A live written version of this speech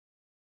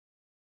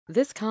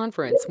This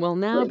conference will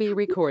now be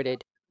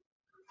recorded.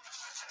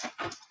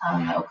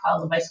 I will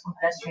call the Bicycle and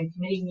Pedestrian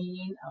Committee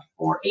meeting of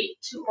 4/8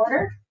 to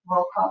order.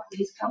 Roll call,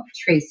 please, come.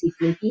 Tracy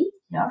Fluke.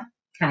 Yeah.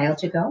 Kyle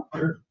to go.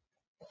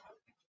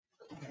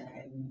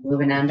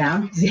 Moving on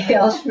down,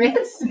 Dale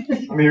Schmitz.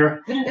 I'm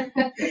here.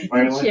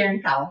 And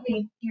Sharon Cowell.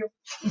 Thank you.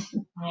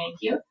 Thank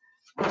you.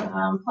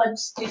 Pledge,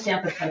 do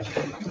stand for pledge.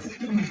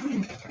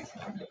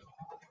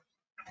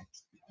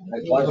 I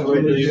pledge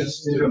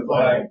allegiance to the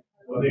flag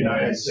of the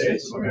United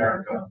States of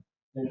America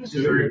and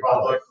to the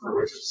republic for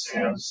which it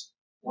stands,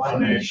 one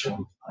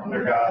nation,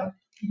 under God,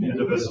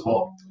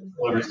 indivisible,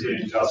 liberty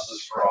and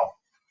justice for all.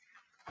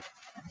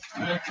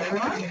 Thank you,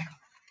 everyone.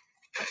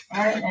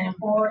 All right, and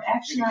for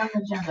action on the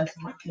agenda,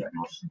 someone give a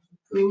motion to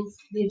approve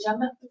the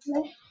agenda for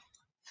today.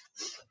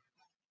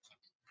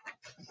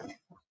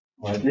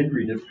 Well, I did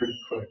read it pretty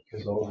quick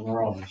because I wasn't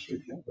around this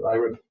weekend, but I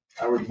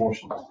would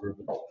motion to approve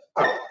it.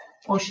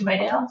 Motion by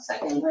Dale,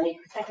 second by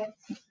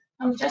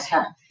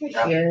Jessica.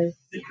 Cheers.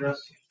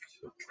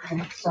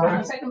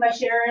 Second by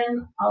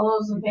Sharon. All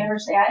those in favor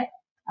say aye.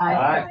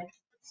 Aye.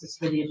 This is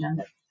for the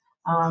agenda.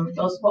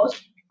 Those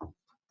opposed?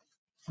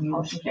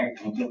 Motion carried.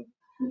 Thank you.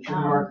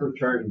 Marker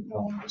charting.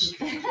 No.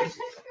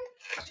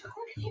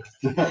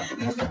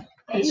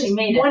 Hey, she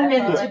made it. 1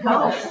 minute That's all to it go.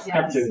 matters. I'm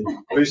Yes. kidding.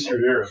 At least you're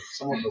here.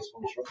 Someone does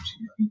want to show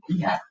something.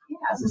 Yeah, I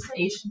was just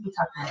saying, you should be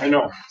talking about I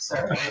know.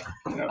 sir.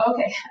 Yeah.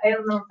 Okay,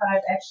 item number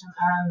 5, action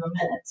on the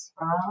minutes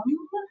from,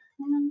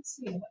 let's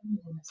see, what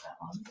meeting is that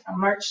one?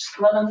 March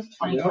 11th,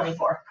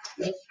 2024.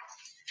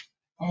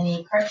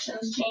 Any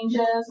corrections,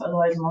 changes,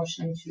 otherwise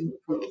motion to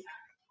approve?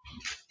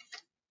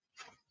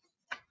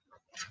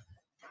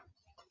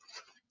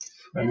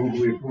 I move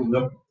we approve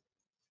them.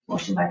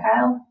 Motion by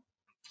Kyle,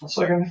 A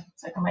second.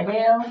 second by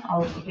Dale,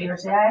 all those in favor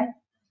say aye.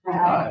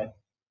 Aye.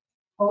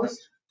 Opposed?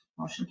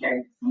 Motion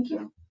carried. Thank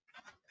you.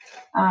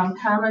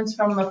 Comments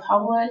from the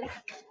public.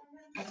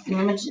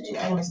 Limited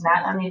to items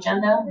not on the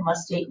agenda,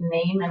 must state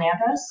name and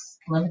address,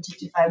 limited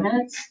to 5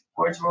 minutes.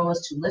 Board's role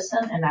is to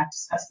listen and not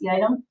discuss the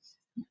item.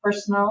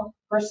 Personnel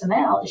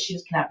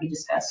issues cannot be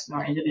discussed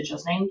nor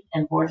individuals named,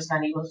 and board is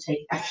not able to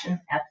take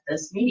action at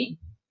this meeting.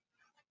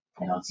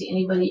 I don't see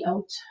anybody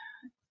out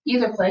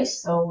either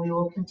place, so we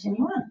will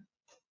continue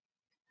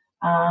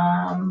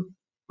on.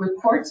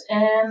 Reports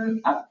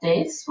and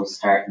updates. We'll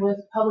start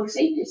with public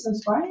safety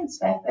since Brian's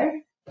back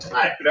there.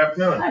 Hi, good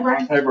afternoon. Hi,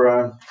 Brian. Hi,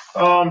 Brian. So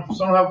I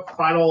don't have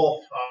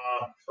final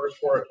first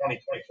quarter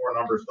 2024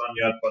 numbers done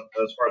yet, but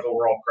as far as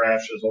overall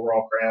crashes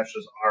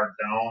are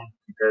down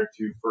compared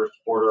to first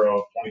quarter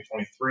of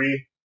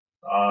 2023.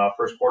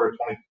 First quarter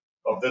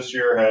of this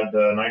year had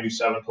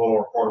 97 total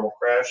reportable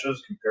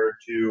crashes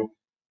compared to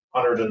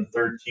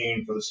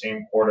 113 for the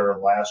same quarter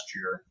last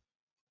year.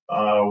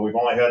 We've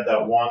only had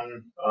that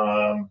one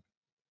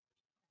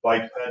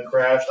bike ped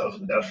crash. That was a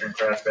pedestrian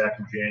crash back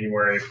in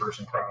January, a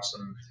person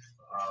crossing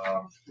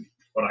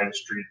Oneida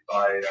Street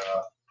by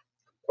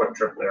Quick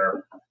Trip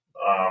there.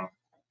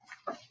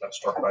 Got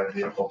struck by a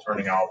vehicle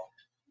turning out.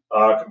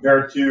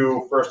 Compared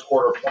to first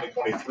quarter of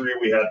 2023,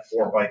 we had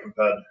 4 bike and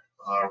ped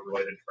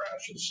related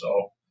crashes.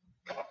 So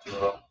off to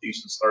a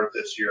decent start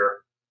this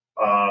year.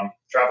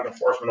 Traffic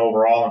enforcement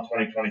overall in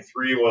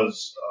 2023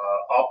 was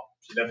up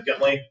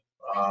significantly.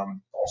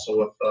 Also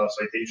with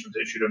citations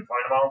issued and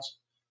fine amounts.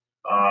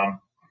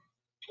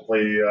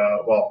 Hopefully,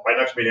 well, by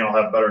next meeting I'll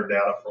have better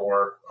data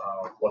for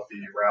what the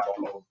wrap up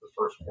of the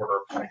first quarter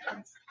of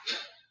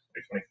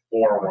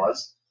 2024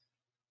 was.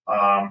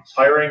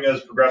 Hiring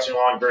is progressing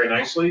along very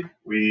nicely.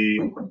 We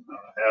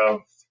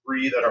have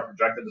 3 that are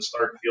projected to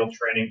start field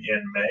training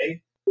in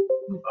May.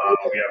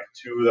 We have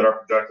 2 that are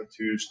projected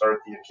to start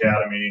the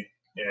academy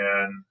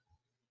in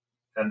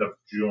end of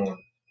June.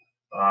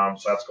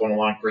 So that's going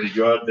along pretty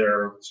good.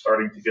 They're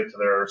starting to get to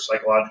their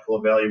psychological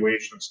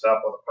evaluation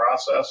step of the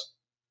process.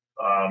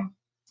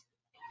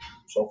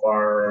 So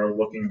far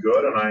looking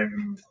good, and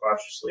I'm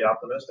cautiously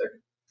optimistic.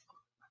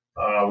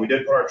 We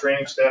did put our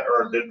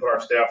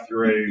staff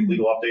through a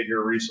legal update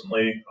here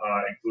recently,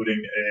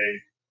 including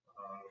a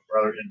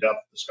rather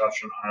in-depth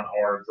discussion on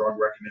our drug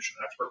recognition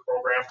expert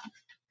program.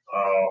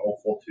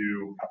 Hopeful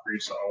to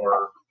increase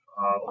our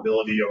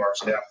ability of our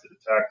staff to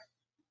detect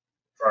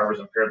drivers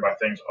impaired by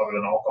things other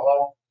than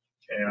alcohol.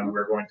 And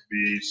we're going to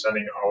be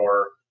sending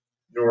our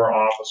newer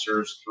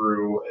officers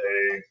through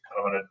a kind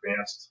of an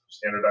advanced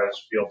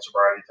standardized field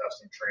sobriety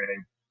testing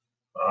training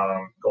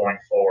going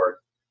forward.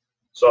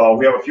 So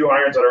we have a few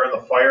irons that are in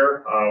the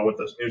fire with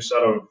this new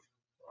set of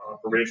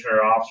probationary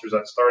officers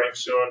that's starting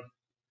soon.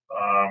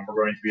 We're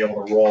going to be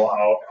able to roll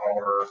out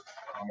our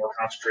more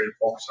concentrated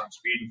focus on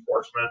speed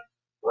enforcement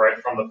right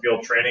from the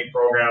field training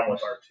program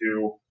with our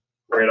 2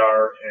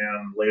 radar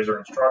and laser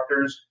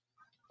instructors.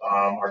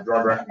 Our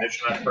drug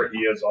recognition expert,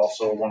 he is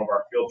also one of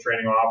our field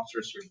training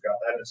officers, so we've got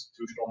that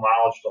institutional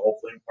knowledge to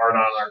hopefully impart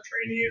on our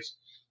trainees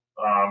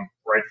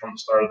right from the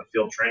start of the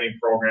field training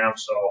program.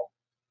 So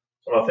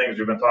some of the things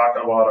we've been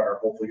talking about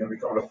are hopefully going to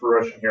be coming to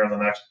fruition here in the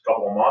next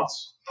couple of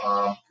months,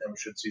 and we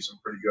should see some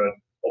pretty good,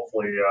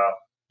 hopefully,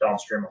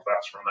 downstream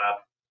effects from that.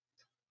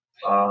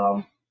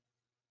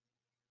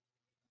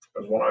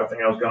 There's one other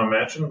thing I was gonna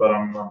mention, but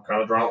I'm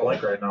kind of drawing a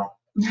blank right now.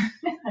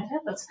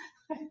 That's-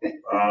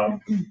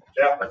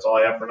 Yeah, that's all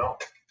I have for now.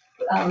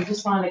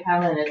 Just wanted to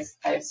comment is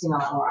I've seen a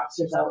lot more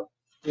officers out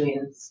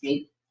doing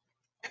speed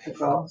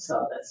patrol,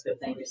 so that's a good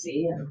thing to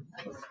see, and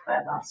I'm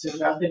glad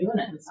officers are out there doing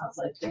it, and it sounds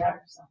like they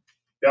are, so.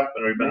 Yep,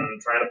 and we've been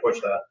trying to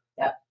push that.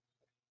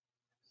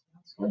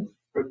 That's good.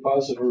 Good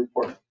positive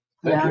report.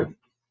 Thank Yeah. you.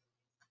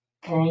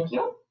 Thank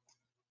you.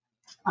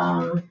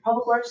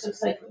 Public Works,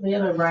 looks like the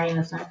other Ryan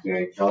is not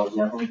here. Joel, do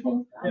you have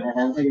anything on that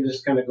end? I can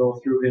just kind of go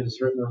through his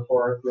written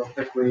report real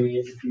quickly.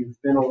 If you've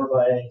been over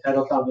by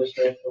Titletown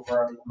District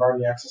over on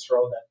Lombardi Access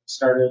Road, that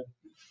started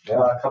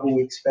a couple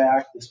weeks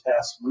back. This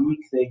past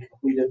week, they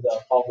completed the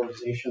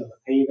pulverization of the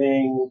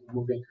paving,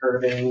 moving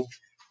curbing,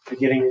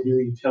 beginning to do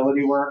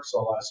utility work, so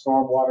a lot of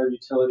stormwater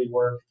utility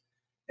work.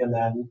 And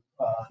then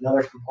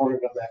another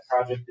component of that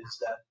project is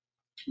that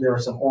there are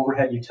some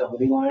overhead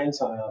utility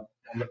lines on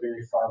the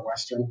very far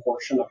western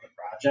portion of the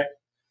project.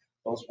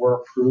 Those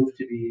were approved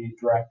to be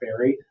direct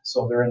buried,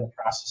 so they're in the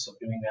process of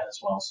doing that as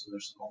well. So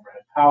there's some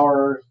overhead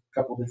power, a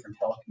couple different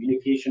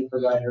telecommunication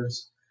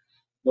providers.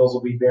 Those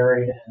will be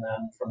buried, and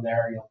then from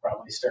there, you'll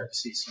probably start to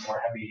see some more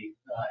heavy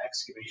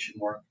excavation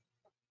work.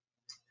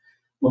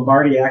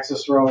 Lombardi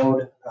Access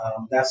Road,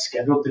 that's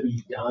scheduled to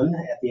be done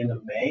at the end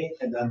of May,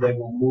 and then they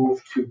will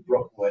move to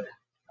Brookwood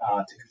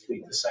to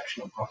complete the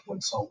section of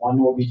Brookwood. So one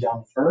will be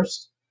done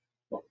first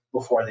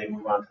before they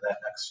move on to that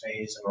next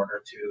phase in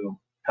order to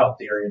help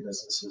the area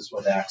businesses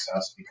with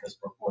access, because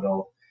Brookwood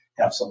will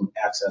have some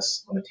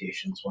access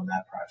limitations when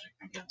that project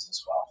begins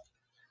as well.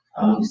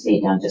 When you say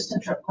done, just to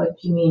interrupt quick,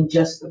 you mean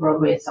just the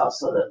roadway itself,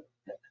 so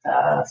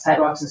the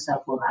sidewalks and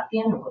stuff will not be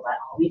in, or will that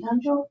all be done,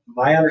 Joe?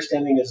 My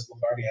understanding is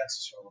Lombardi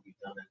Access Road will be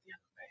done at the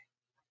end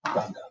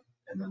of May. Done,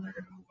 and then they're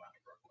going to move on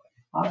to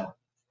Brookwood.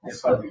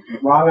 If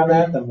I'm wrong on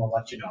that, then we'll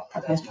let you know.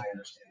 That's my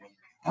understanding.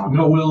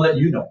 No, we'll let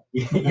you know.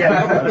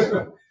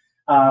 Yeah.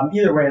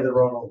 Either way, the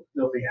road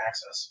there'll be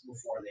access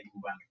before they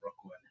move on to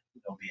Brookwood.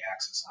 There'll be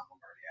access on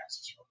Lombardi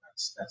Access Road.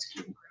 That's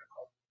key and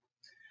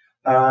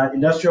critical.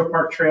 Industrial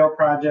Park Trail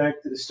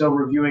project is still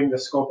reviewing the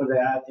scope of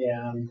that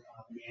and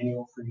the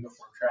manual for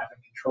uniform traffic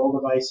control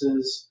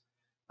devices.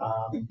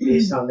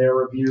 Based on their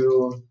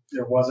review,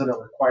 there wasn't a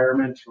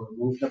requirement to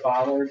remove the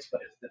bollards,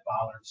 but if the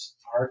bollards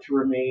are to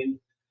remain,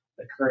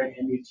 the current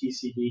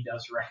MUTCD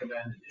does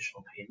recommend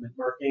additional pavement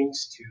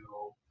markings to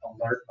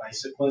alert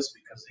bicyclists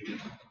because they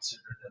would be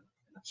considered an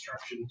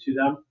obstruction to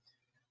them.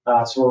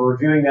 So we're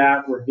reviewing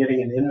that. We're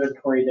getting an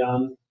inventory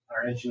done.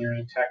 Our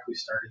engineering tech, we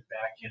started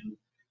back in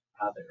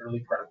the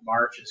early part of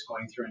March, is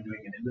going through and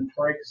doing an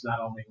inventory, because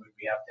not only would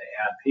we have to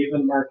add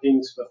pavement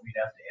markings, but we'd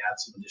have to add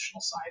some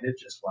additional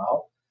signage as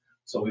well.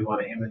 So we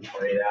want to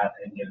inventory that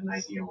and get an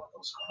idea what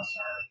those costs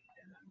are,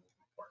 and then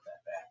we'll report that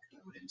back.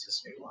 I would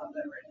anticipate we'll have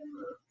that ready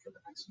for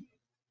the next meeting.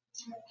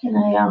 Can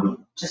I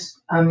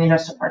just, the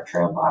Industrial Park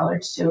Trail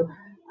bollards too?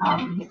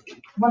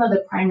 One of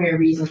the primary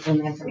reasons in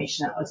the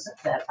information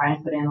that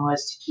Brian put in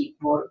was to keep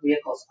motor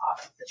vehicles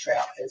off of the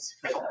trail is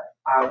for the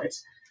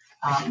bollards.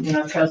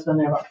 The trail's been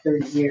there about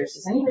 30 years.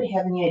 Does anybody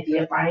have any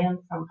idea, Brian,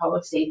 from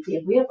public safety,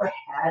 have we ever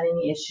had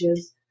any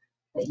issues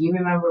that you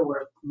remember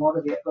where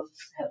motor vehicles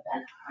have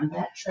been on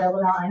that trail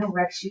at all? I know,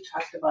 Rex, you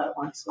talked about it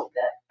once with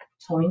that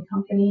towing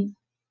company.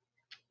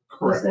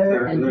 Correct.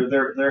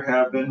 There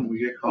have been, we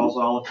get calls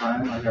all the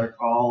time. I got a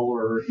call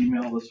or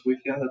email this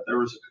weekend that there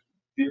was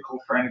a vehicle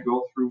trying to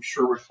go through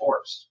Sherwood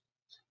Forest.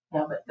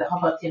 Yeah, but how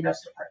about the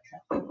Industrial Park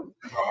Trail?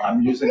 Well,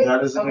 I'm using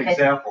that as an Okay.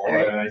 example, All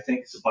right. and I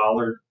think the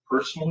bollard,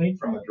 personally,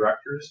 from a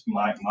director's,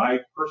 my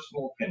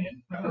personal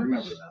opinion, I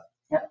remember that,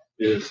 Yep.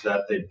 is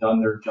that they've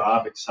done their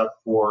job,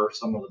 except for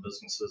some of the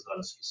businesses that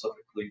have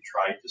specifically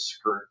tried to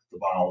skirt the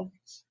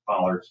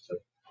bollards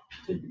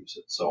to use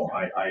it. So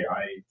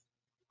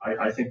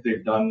I think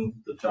they've done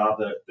the job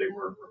that they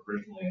were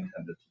originally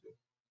intended to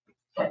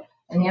do.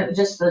 And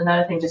just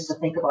another thing just to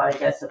think about, I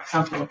guess, if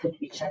something could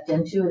be checked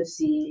into to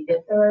see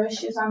if there are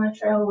issues on the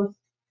trail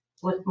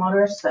with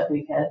motorists, that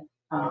we've had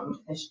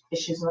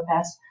issues in the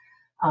past.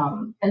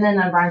 And then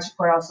on Brian's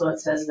report also,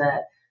 it says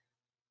that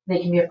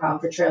they can be a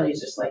problem for trail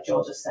users, like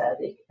Joel just said.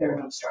 They're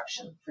an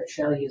obstruction for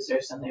trail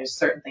users, and there's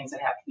certain things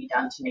that have to be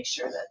done to make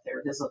sure that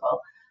they're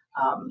visible.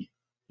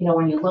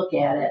 When you look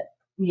at it,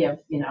 we have,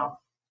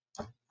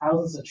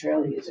 thousands of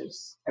trail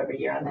users every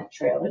year on that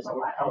trail. There's a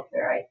lot out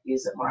there. I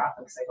use it more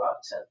often because I go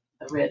out to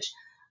the ridge.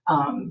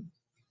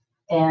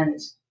 And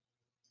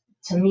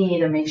to me,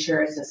 to make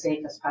sure it's as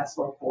safe as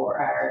possible for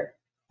our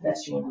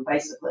pedestrian and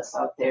bicyclists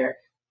out there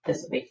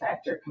is a big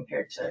factor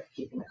compared to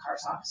keeping the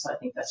cars off. So I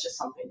think that's just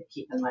something to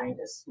keep in mind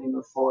as we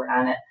move forward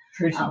on it.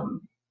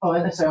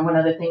 And sorry, one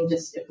other thing,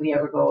 just if we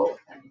ever go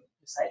and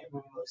decide to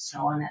remove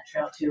snow on that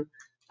trail too,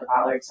 the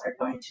bollards are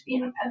going to be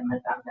an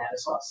impediment on that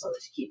as well. So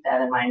to keep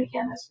that in mind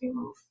again as we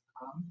move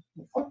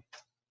forward.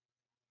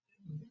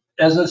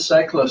 As a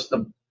cyclist,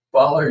 the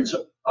bollards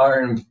are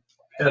an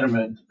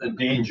impediment, a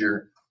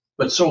danger,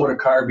 but so would a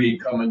car be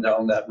coming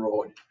down that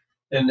road.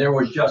 And there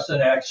was just an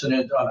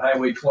accident on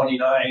Highway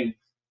 29,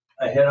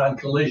 a head-on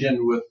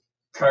collision with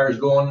cars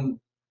going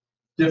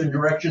different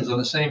directions on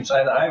the same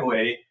side of the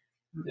highway,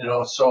 you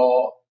know,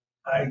 so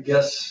I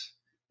guess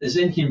as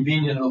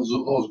inconvenient as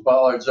those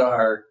bollards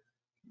are,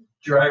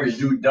 drivers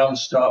do dumb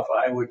stuff.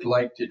 I would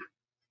like to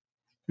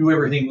do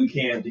everything we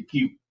can to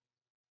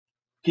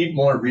keep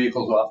more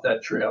vehicles off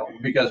that trail,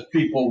 because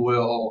people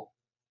will.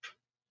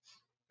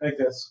 I think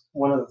that's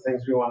one of the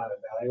things we want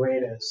to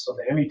evaluate is, so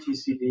the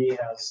MUTCD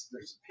there's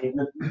a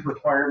pavement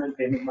requirement,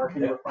 pavement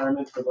marking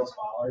requirement for those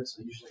bollards.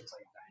 So usually it's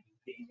like diamond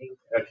paving.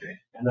 Okay.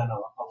 And then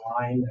a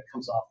line that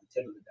comes off the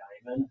tip of the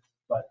diamond,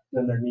 but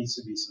then there needs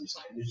to be some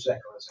signage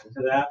that goes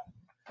into that.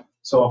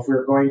 So if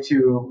we're going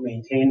to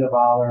maintain the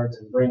bollards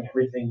and bring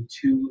everything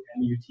to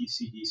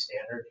MUTCD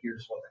standard,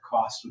 here's what the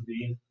cost would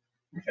be.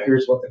 Okay.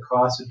 Here's what the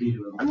cost would be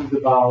to remove the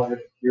bollard.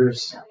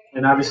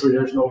 And obviously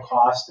there's no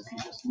cost if you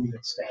just leave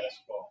it status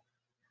quo.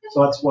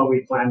 So that's what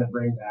we plan to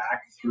bring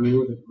back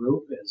through the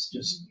group is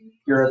just,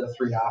 here are the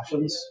three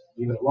options.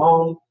 Leave it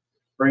alone,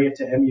 bring it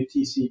to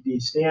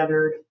MUTCD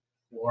standard,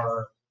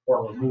 or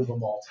remove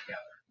them altogether.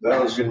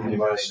 That was gonna be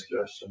my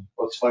suggestion.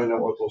 Let's find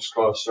out what those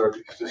costs are,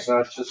 because it's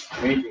not just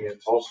making it,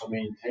 it's also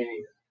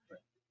maintaining it.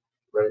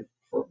 Right,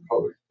 for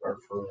public, or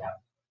for.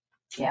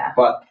 Yeah.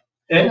 But,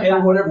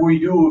 and whatever we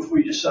do, if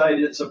we decide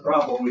it's a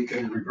problem, we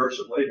can reverse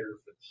it later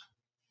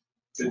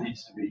if it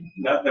needs to be.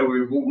 Not that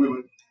we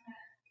would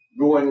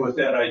go in with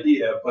that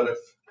idea, but if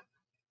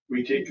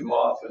we take them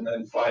off and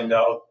then find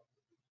out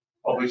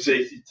public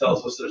safety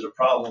tells us there's a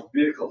problem with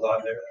vehicles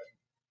on there.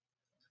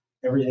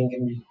 Everything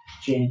can be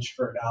changed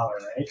for $1,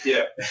 right?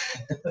 Yeah.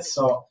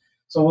 So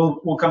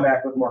we'll come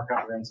back with more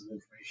comprehensive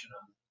information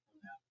on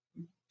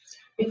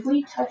that. If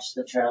we touch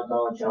the trail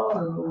though, Joe,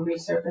 and we're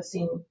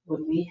resurfacing,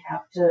 would we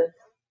have to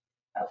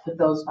put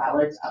those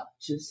bollards up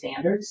to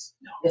standards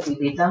if we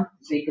leave them?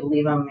 So you could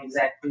leave them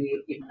exactly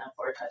even if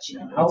we're touching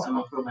them with some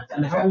improvements.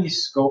 And how we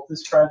scoped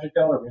this project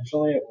out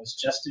originally, it was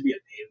just to be a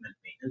pavement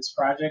maintenance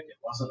project. It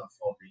wasn't a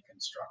full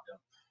reconstructive.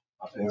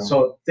 Yeah.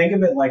 So think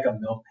of it like a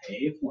mill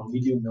pave. When we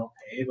do mill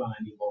pave on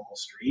any local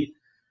street,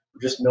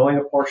 we're just milling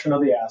a portion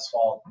of the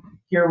asphalt.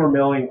 Here we're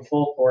milling the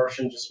full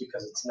portion just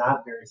because it's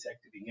not very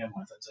thick to begin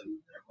with. It's a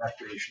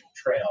recreational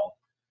trail.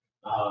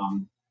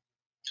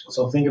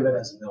 So think of it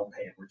as a mill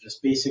pave. We're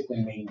just basically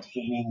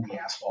maintaining the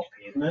asphalt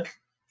pavement.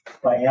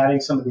 By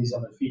adding some of these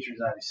other features,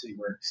 obviously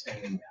we're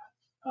extending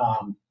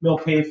that. Mill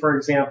pave, for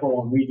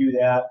example, when we do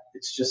that,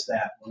 it's just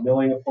that. We're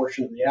milling a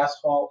portion of the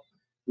asphalt.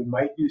 We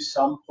might do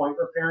some point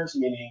repairs,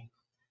 meaning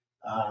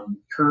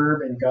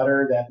curb and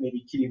gutter that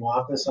maybe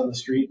kittywampus on the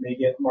street may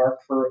get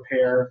marked for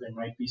repair. There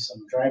might be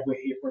some driveway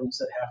aprons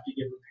that have to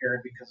get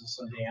repaired because of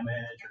some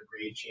damage or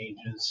grade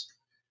changes.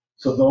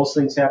 So those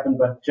things happen,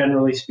 but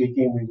generally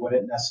speaking, we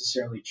wouldn't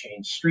necessarily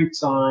change street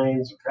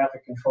signs or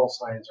traffic control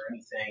signs or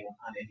anything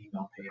on any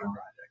mill pave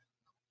project.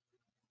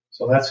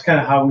 So that's kind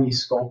of how we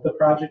scoped the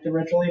project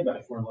originally, but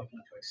if we're looking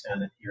to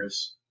extend it,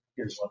 here's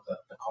what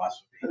the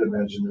cost would be. I'd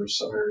imagine there's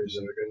some areas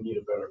that are gonna need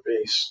a better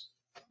base.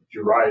 If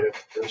you ride it,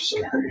 there's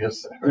some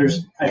areas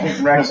that. I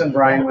think Rex and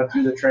Brian went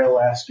through the trail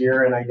last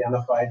year and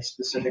identified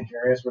specific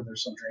areas where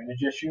there's some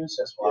drainage issues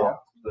as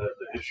well. The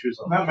issues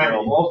on the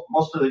trail,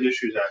 most of the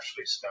issues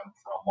actually stem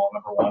from, well,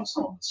 number one,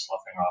 some of it's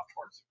sloughing off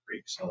towards the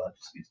creek, so that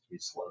just needs to be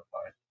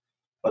solidified.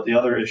 But the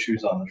other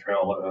issues on the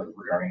trail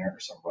regarding it are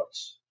some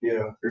roots.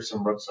 Yeah. There's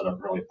some roots that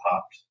have really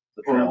popped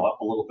the trail up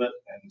a little bit,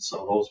 and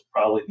so those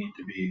probably need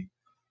to be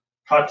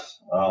cut,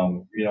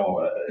 and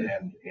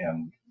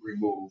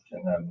removed,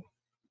 and then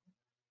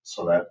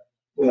so that.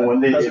 Well,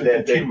 when they did doesn't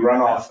that big continue to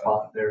runoff happen.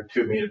 pond there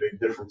too, made a big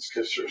difference,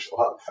 because there's a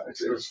lot of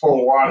times it was full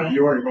of water,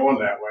 you weren't going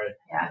that way.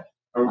 Yeah.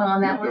 Well,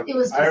 and that was, it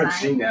was I haven't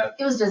seen designed, that.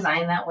 it was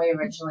designed that way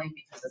originally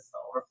because it's the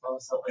overflow,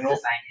 so it was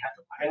designed to have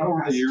the And water over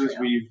across the years,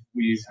 trail.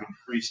 we've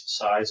increased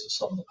the size of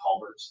some of the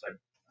culverts that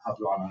have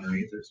gone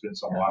underneath. There's been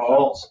some Oh,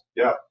 washouts.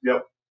 yeah,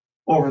 yep.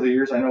 Over the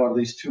years, I know at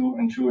least two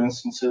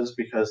instances,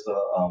 because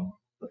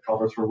the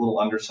culverts were a little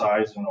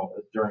undersized, and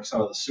during some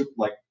of the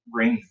like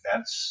rain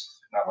events,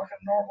 not like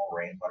a normal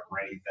rain, but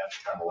rain events,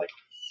 kind of like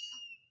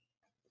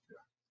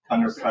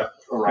undercut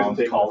around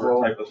the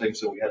culvert type of thing.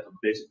 So we had to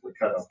basically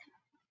cut a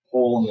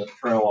hole in the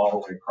trail all the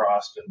way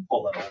across and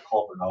pull that old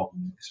culvert out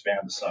and expand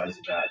the size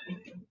of that. And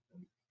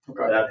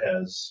that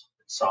has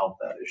solved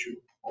that issue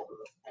over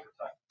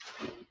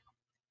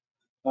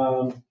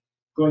time.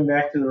 Going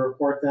back to the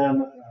report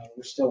then,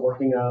 we're still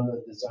working on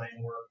the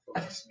design work for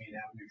West Main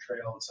Avenue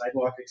Trail and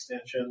sidewalk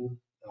extension.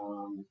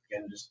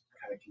 Again, just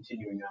kind of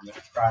continuing on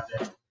that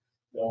project.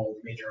 No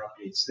major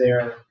updates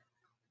there.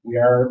 We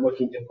are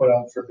looking to put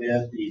out for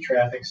bid the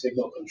traffic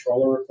signal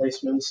controller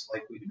replacements,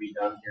 likely to be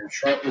done here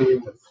shortly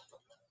with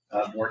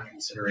board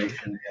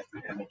consideration at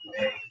the end of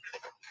May.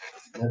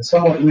 And then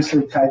somewhat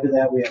loosely tied to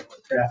that, we have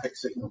the traffic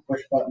signal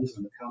push buttons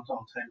and the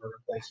countdown timer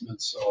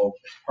replacements. So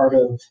part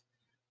of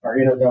our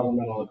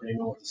intergovernmental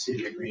agreement with the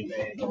city of Green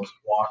Bay, those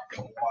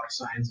don't walk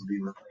signs will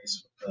be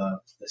replaced with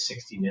the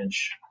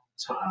 16-inch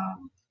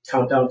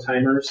countdown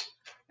timers,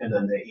 and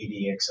then the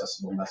ADA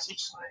accessible message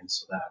signs,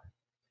 so that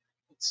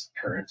it's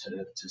current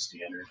to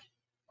standard.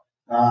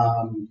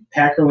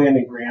 Packerland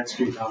and Grant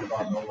Street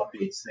roundabout, no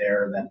updates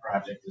there. That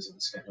project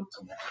isn't scheduled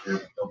till next year,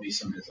 but there'll be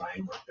some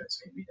design work that's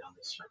going to be done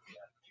this year for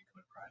that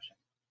particular project.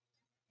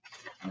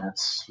 And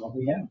that's what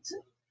we have.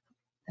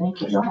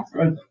 Thank you, Joel.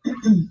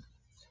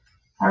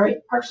 All right,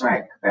 Parks and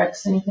Rec,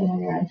 Rex, anything on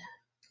your end?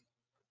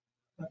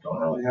 I don't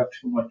really have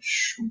too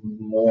much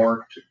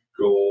more to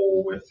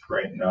go with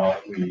right now.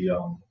 We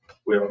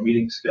have a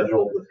meeting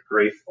scheduled with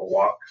Grafe, a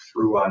walk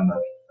through on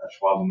the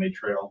Ashwaubenon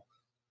Trail.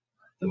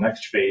 The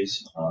next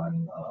phase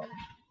on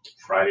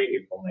Friday,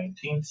 April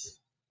 19th.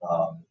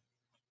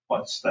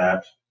 Once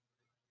that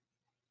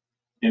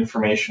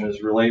information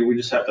is relayed, we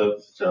just have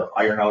to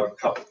iron out a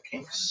couple of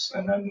kinks,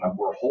 and then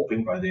we're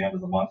hoping by the end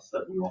of the month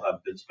that we will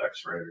have bid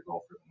specs ready to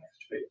go for the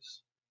next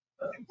phase.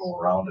 Go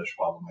around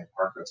Ashwaubenon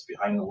Park, that's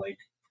behind the lake,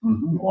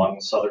 along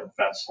the southern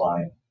fence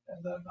line,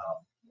 and then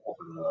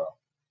over to the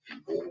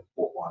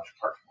boat launch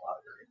parking lot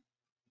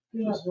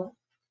area.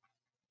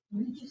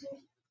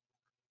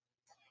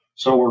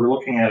 So we're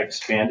looking at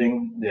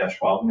expanding the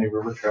Ashwaubenon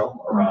River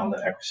Trail around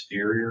the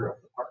exterior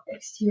of the park.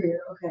 Exterior,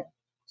 okay.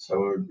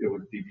 So it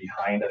would be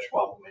behind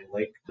Ashwaubenon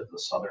Lake to the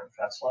southern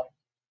fence line.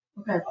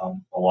 Okay.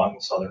 Along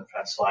the southern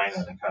fence line,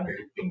 and then kind of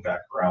looping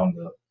back around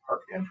the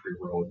park entry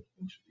road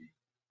into the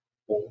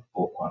old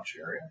boat launch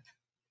area.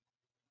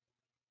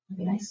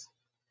 That'd be nice.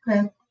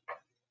 Okay.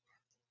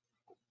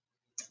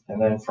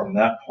 And then from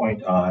that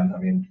point on, I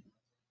mean,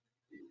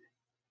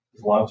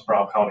 as long as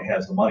Brown County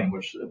has the money,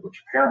 which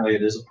apparently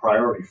it is a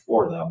priority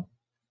for them,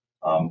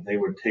 they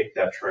would take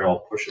that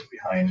trail, push it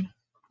behind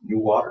New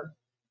Water,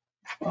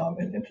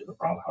 and into the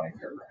Brown County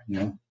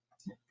Fairgrounds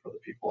for the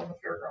people in the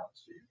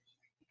fairgrounds to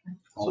use.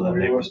 So that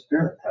they would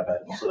have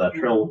that, so that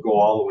trail would go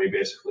all the way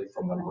basically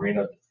from the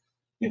marina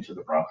into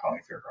the Brown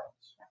County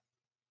Fairgrounds.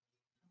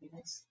 That'd be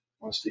nice.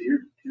 Wants to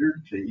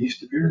here to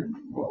east of here,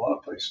 well, a lot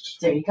of places.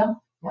 There you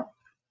go. Yep.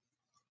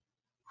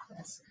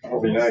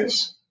 That'll be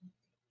nice.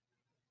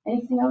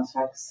 Anything else,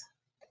 Rex?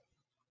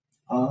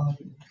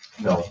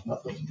 No,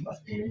 nothing.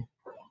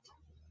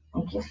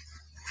 Thank you.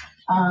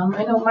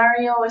 I know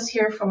Mario is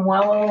here from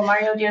Wello.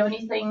 Mario, do you have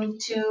anything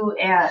to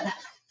add?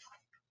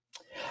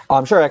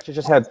 Sure. I actually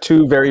just had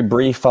two very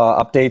brief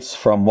updates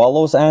from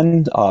Wello's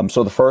end.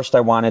 So the first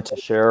I wanted to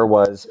share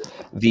was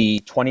the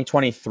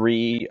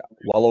 2023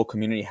 Wello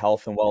Community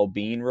Health and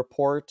Wellbeing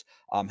Report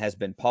has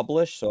been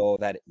published. So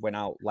that went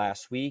out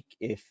last week.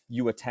 If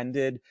you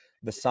attended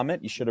the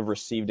summit, you should have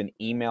received an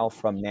email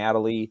from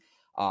Natalie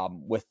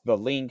with the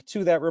link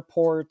to that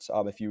report.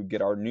 If you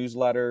get our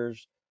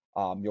newsletters,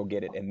 you'll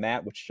get it in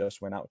that, which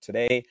just went out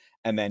today.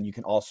 And then you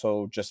can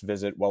also just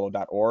visit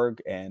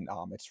wello.org, and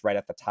it's right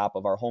at the top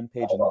of our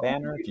homepage in the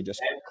banner. If you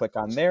just click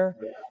on there,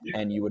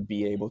 and you would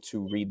be able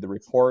to read the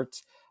report.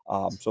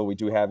 So we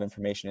do have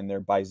information in there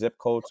by zip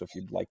code. So if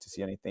you'd like to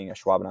see anything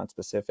Ashwaubenon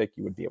specific,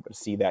 you would be able to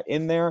see that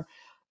in there.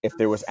 If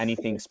there was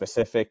anything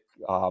specific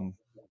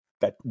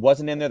that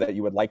wasn't in there that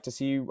you would like to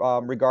see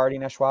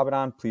regarding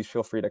Ashwaubenon, please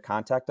feel free to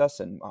contact us,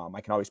 and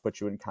I can always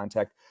put you in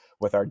contact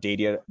with our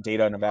data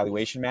and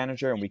evaluation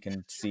manager, and we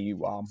can see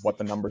what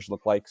the numbers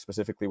look like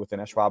specifically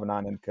within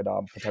Ashwaubenon, and could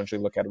potentially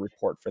look at a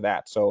report for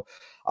that. So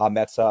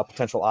that's a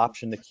potential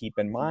option to keep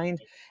in mind.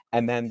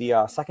 And then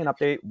the second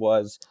update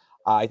was,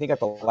 I think at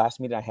the last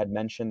meeting I had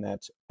mentioned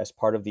that as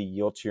part of the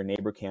Yield to Your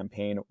Neighbor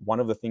campaign, one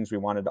of the things we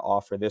wanted to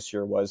offer this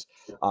year was,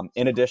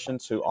 in addition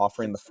to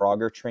offering the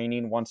Frogger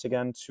training once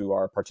again to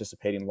our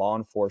participating law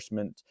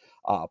enforcement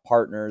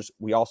partners,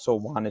 we also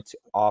wanted to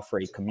offer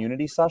a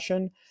community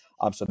session.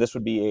 So this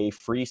would be a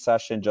free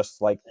session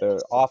just like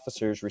the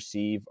officers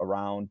receive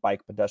around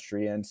bike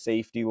pedestrian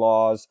safety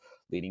laws,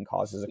 leading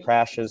causes of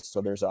crashes.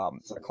 So there's a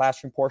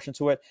classroom portion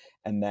to it,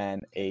 and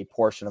then a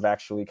portion of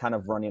actually kind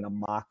of running a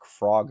mock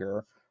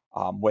Frogger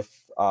with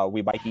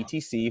We Bike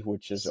ETC,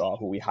 which is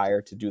who we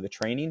hire to do the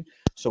training.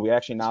 So we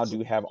actually now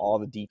do have all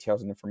the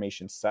details and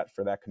information set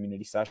for that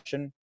community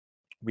session.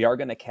 We are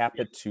going to cap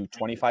it to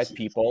 25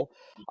 people.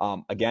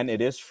 Again, it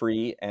is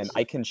free, and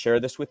I can share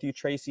this with you,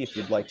 Tracy, if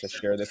you'd like to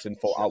share this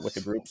info out with the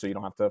group, so you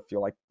don't have to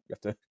feel like you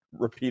have to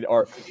repeat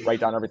or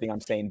write down everything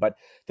I'm saying. But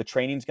the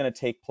training is going to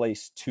take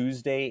place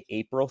Tuesday,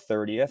 April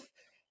 30th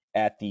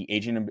at the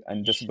Aging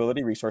and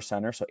Disability Resource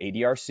Center, so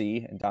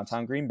ADRC in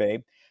downtown Green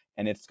Bay,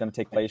 and it's going to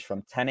take place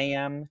from 10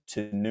 a.m.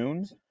 to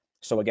noon.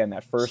 So again,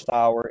 that first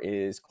hour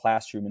is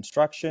classroom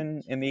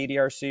instruction in the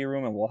ADRC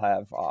room, and we'll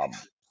have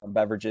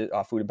beverages,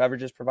 food and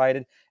beverages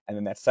provided. And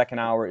then that second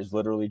hour is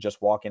literally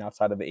just walking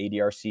outside of the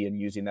ADRC and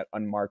using that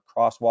unmarked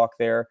crosswalk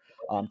there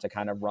to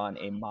kind of run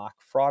a mock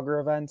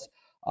Frogger event.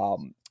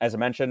 As I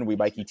mentioned, We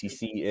Bike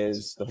ETC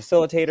is the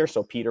facilitator,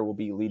 so Peter will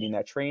be leading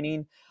that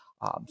training.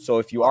 So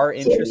if you are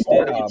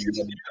interested,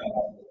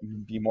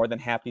 we'd be more than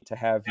happy to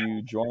have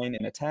you join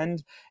and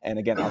attend. And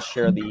again, I'll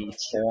share the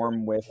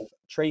form with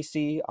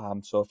Tracy.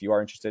 So if you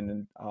are interested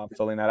in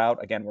filling that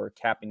out, again, we're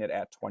capping it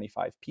at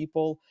 25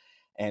 people.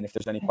 And if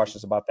there's any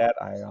questions about that,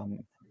 I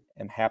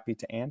am happy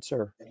to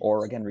answer,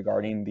 or again,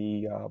 regarding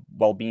the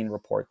well-being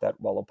report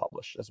that Wello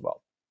published as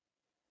well.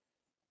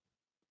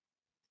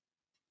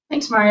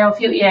 Thanks, Mario. If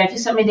you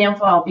send me the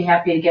info, I'll be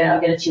happy to I'll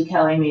get it to you,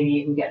 Kelly. Maybe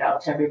you can get it out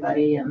to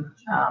everybody. And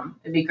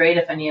it'd be great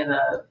if any of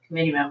the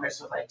committee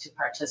members would like to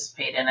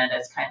participate in it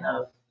as kind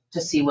of to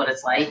see what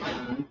it's like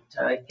and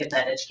to get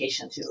that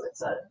education too.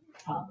 It's a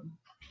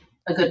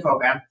good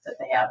program that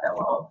they have that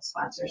will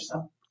sponsor.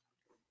 So,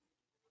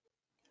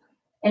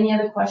 any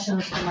other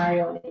questions for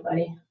Mario?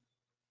 Anybody?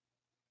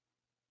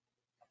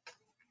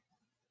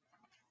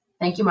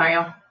 Thank you, Mario.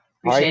 All right,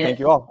 Appreciate thank it.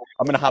 you all.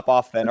 I'm gonna hop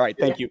off then. All right,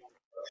 thank you.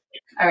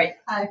 All right.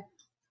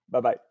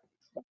 Bye-bye.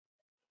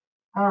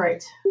 All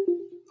right.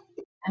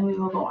 And we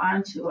will go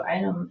on to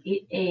item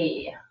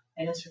 8A,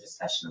 items for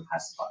discussion and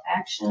possible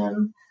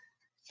action.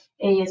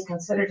 A is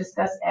consider,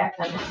 discuss, act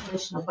on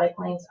installation of bike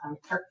lanes on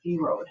Parkview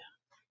Road.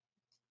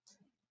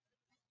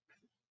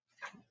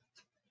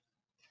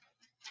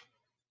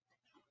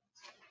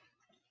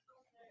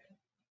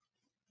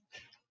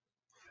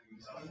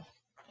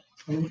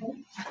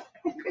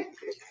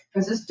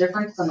 Is this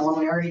different than the one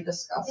we already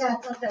discussed? Yeah, I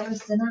thought that was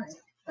denied.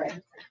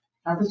 Right.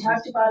 We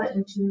talked about it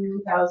in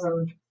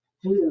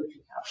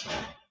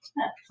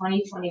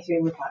 2023,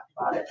 we talked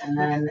about it, and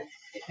then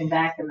it came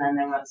back, and then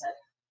everyone said,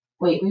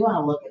 wait, we want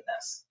to look at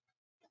this.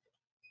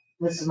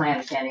 This is my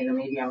understanding, and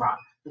maybe I'm wrong.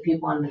 The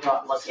people wanted to go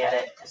out and look at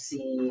it to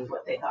see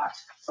what they thought,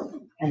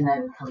 and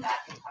then come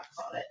back and talk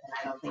about it. And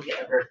I don't think it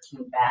ever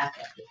came back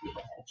after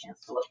people had a chance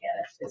to look at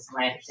it. Is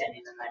my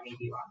understanding, and I may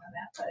be wrong on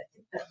that, but I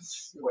think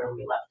that's where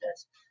we left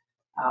it.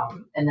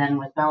 And then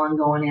with Bellin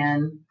going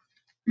in,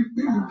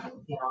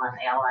 on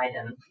Allied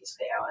and East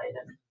Bay Allied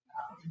and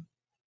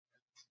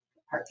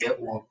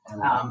Parkview,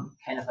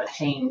 kind of a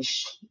change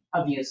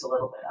of use a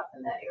little bit up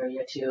in that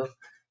area too.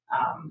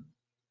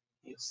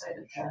 We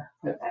decided to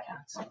put that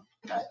on. So,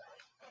 but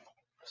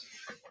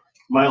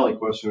My only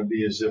question would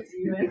be is if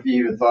you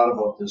even thought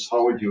about this,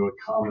 how would you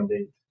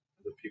accommodate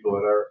the people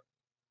that are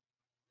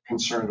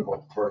concerned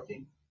about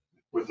parking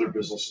with their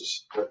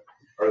businesses that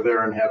are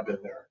there and have been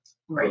there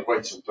for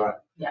quite some time?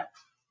 Yeah.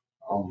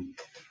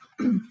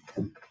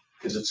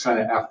 Because it's kind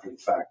of after the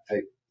fact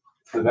type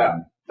for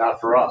them,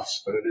 not for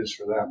us, but it is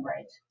for them.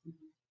 Right.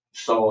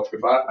 So if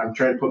I'm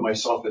trying to put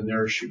myself in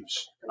their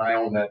shoes and I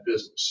own that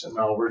business and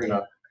now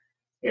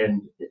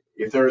and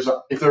if there was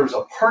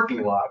a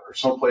parking lot or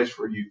someplace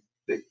where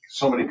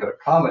somebody could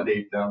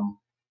accommodate them,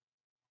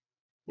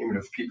 even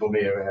if people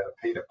may have had to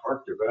pay to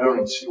park there, but I don't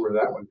even see where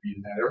that would be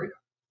in that area.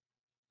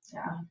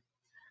 Yeah.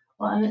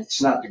 Well, and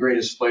It's not the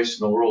greatest place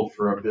in the world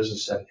for a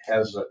business that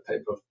has that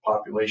type of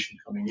population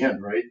coming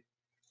in, right?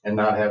 And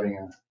not having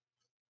a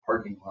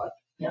parking lot.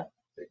 Yeah.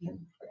 They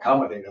can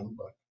accommodate them,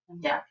 but.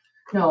 Yeah.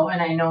 No,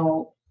 and I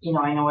know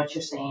what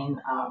you're saying.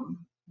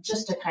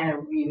 Just to kind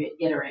of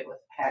reiterate with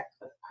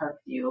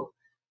Parkview,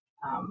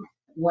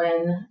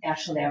 when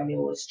Ashland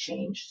Avenue was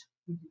changed,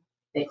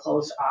 they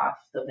closed off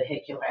the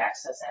vehicular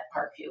access at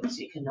Parkview, so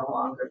you can no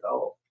longer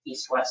go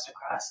east-west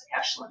across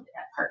Ashland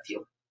at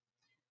Parkview.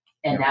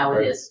 And now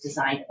it is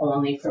designed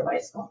only for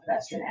bicycle and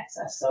pedestrian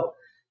access. So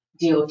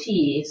DOT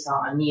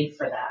saw a need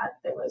for that.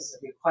 There was a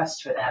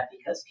request for that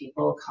because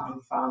people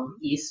come from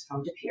east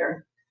from De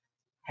Pere,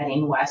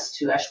 heading west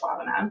to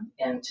Ashwaubenon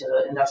into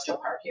the industrial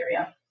park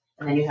area.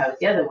 And then you have it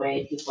the other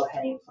way, people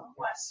heading from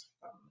west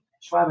from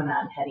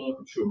Ashwaubenon,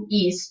 heading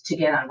east to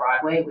get on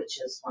Broadway, which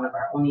is one of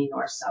our only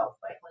north-south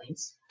bike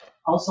lanes.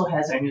 Also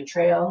has our new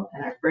trail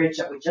and our bridge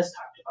that we just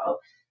talked about,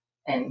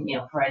 and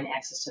providing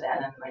access to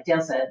that. And like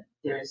Dale said,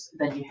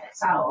 then you head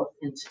south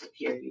into De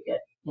Pere, you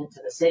get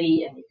into the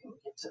city, and you can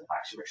get to the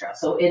Fox River Trail.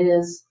 So it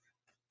is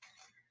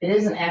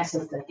an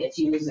access that gets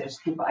used. There's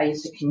people, I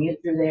used to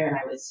commute through there, and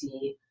I would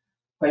see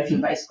quite a few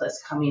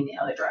bicyclists coming the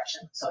other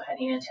direction, so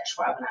heading into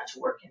Ashwaubenon to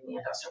work in the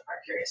industrial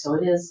park area. So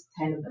it is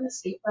kind of an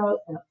escape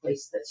route and a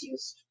place that's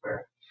used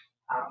for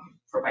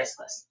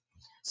bicyclists.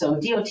 So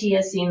DOT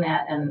has seen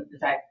that, and in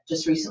fact,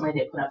 just recently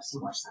they put up some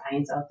more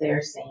signs out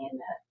there saying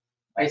that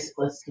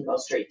bicyclists can go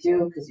straight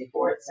through, because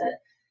before it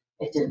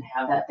didn't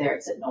have that there.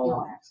 It said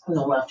no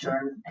left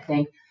turn, I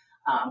think.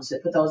 So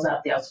they put those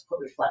up. They also put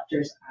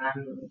reflectors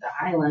on the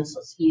island, so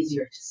it's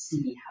easier to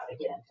see how to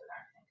get into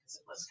there, because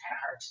it was kind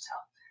of hard to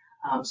tell.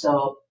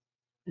 So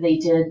they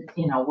did,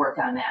 work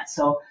on that.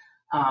 So,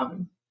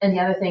 and the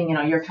other thing,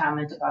 your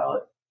comment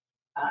about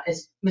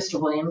is Mr.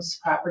 Williams'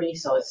 property.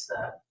 So it's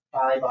the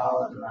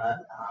volleyball and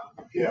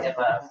they have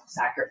a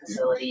soccer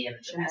facility and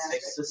a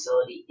gymnastics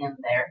facility in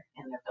their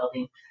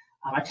building.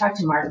 I talked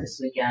to Mark this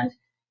weekend,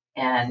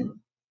 and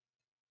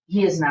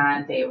he is not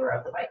in favor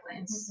of the bike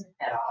lanes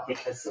at all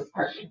because of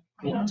parking.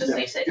 Just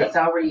they said he's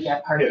already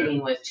got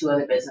parking with two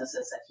other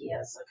businesses that he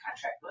has a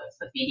contract with,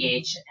 the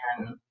VDH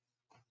and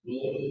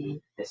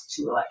there's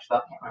two electrical,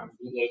 I can't remember,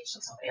 VDH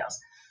and somebody else.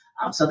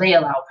 So they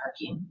allow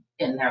parking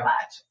in their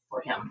lot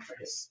for him, for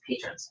his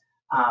patrons.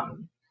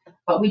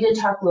 But we did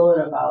talk a little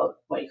bit about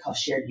what you call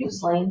shared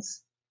use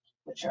lanes,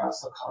 which are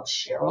also called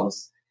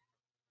sharrows.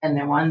 And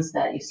they're ones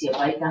that you see a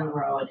bike on the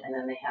road, and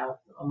then they have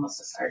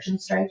almost a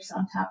sergeant stripes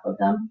on top of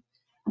them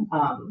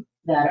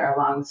that are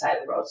along the side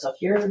of the road. So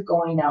if you're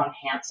going down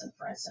Hanson,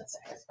 for instance,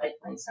 it has bike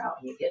lanes now,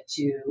 and you get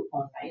to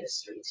Oneida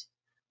Street.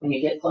 When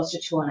you get closer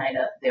to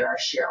Oneida, there are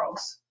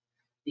sharrows.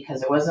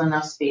 because there wasn't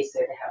enough space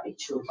there to have a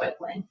true bike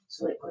lane,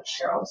 so they put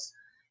Sherrills.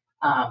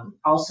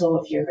 Also,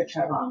 if you're ever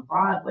traveling on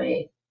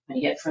Broadway, when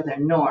you get further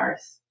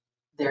north,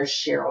 there's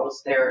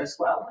Sherrills there as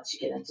well, once you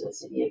get into the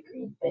city of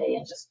Green Bay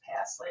and just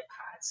past Lake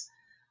Potts.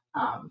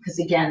 Because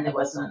again, there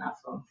wasn't enough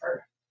room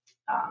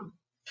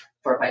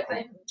for a bike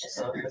lane, just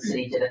so the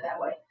city did it that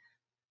way.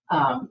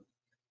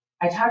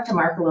 I talked to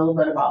Mark a little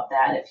bit about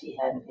that, if he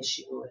had an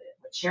issue with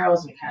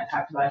Sherrills. We kind of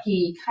talked about it.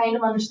 He kind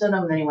of understood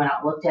them, then he went out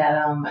and looked at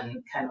them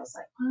and kind of was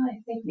like, well, I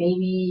think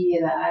maybe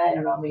that, I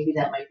don't know, maybe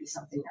that might be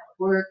something that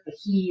would work, but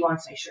he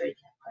wants to make sure you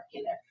can have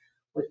parking there.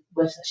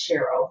 With a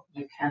Sherrill,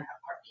 you can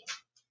have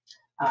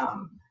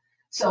parking.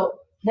 So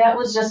that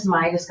was just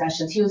my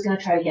discussions. Then was going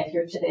to try to get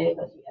here today,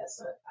 but he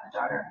has a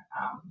daughter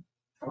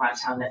from out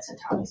of town that's in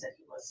town. He said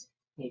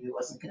maybe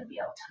wasn't going to be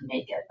able to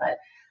make it, but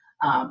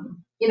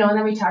and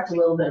then we talked a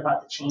little bit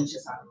about the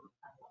changes on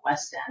the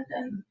west end,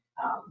 and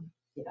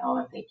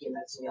I'm thinking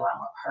that's going to be a lot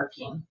more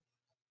parking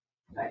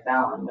by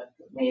Bellin with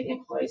maybe the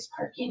employees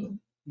parking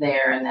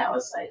there, and that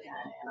was like,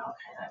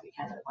 we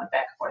kind of went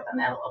back and forth on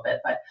that a little bit,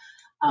 but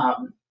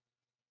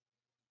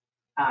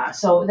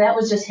so that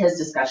was just his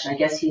discussion. I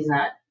guess he's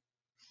not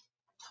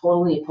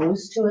totally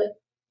opposed to it.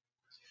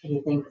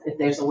 He thinks if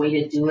there's a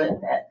way to do it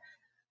that,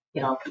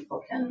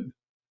 people can,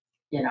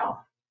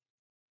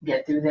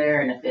 get through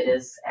there, and if it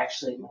is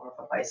actually more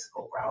of a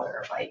bicycle route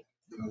or a bike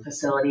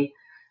facility.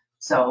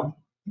 So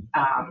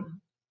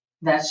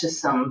that's just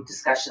some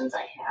discussions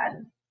I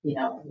had,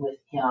 with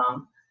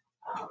him.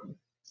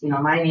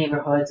 My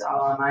neighborhood's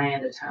all on my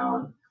end of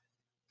town.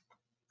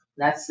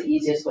 That's the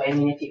easiest way. I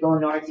mean, if you go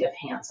north, you have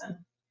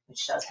Hanson,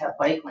 which does have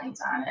bike lanes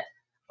on it.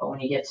 But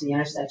when you get to the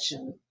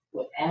intersection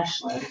with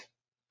Ashland,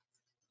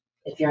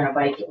 if you're on a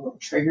bike, it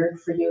won't trigger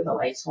for you. The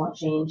lights won't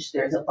change.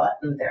 There's a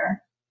button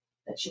there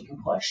that you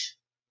can push.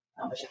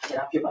 But you have to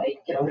get off your bike,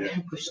 get over there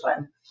and push the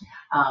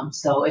button.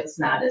 So it's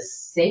not as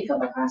safe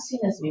of a crossing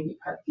as maybe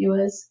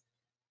Parkview is.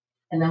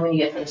 And then when you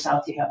get further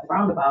south, you have the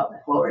roundabout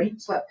at Glory.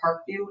 So at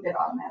Parkview, it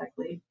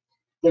automatically.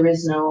 There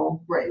is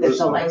no, Right. there's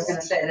no I was lights.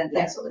 going to say, I didn't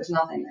think so. There's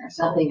nothing there.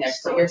 So, Nothing there.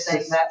 So you're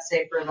saying that's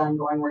safer than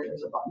going where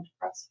there's a button to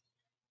press?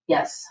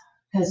 Yes,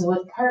 because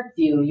with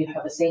Parkview, you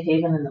have a safe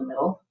haven in the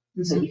middle.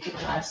 So you can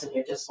cross and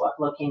you're just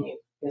looking,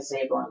 you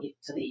say going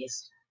to the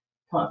east,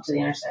 come up to the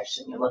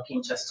intersection, you're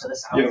looking just to the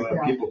south.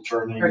 People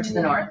turning. Or to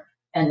the north.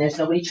 And there's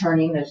nobody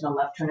turning, there's no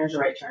left turners or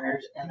right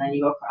turners, and then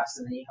you go across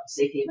and then you have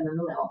safe haven in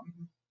the middle.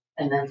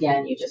 And then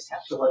again, you just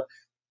have to look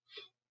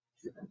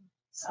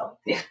south.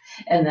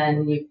 And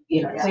then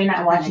so you're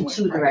not watching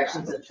two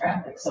directions of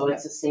traffic, so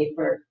it's a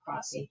safer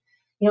crossing.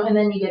 And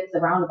then you get the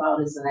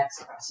roundabout is the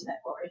next crossing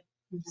at Glory.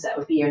 So that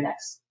would be your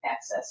next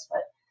access,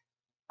 but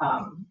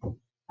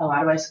a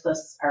lot of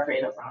bicyclists are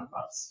afraid of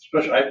roundabouts.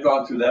 Especially, I've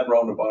gone through that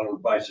roundabout on a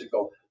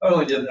bicycle. I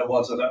only did that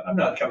once, and I'm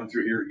not coming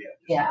through here again.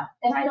 Yeah,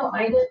 and I don't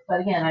mind it, but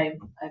again, I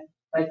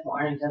bike more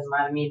and it doesn't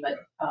matter to me, but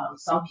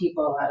some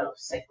people, a lot of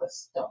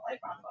cyclists don't like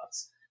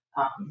roundabouts.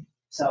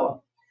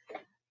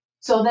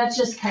 So that's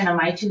just kind of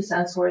my 2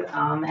 cents worth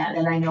on that,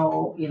 and I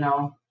know,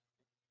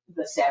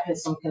 the staff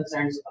has some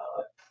concerns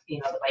about,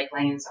 the bike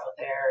lanes out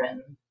there,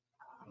 and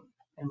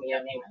we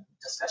haven't even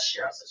discussed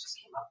Sherrills, that just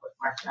came up with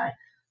Mark and I.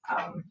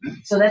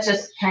 So that's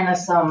just kind of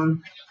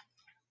some.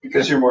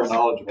 Because you're more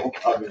knowledgeable,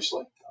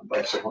 obviously, on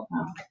bicycle.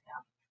 Yeah.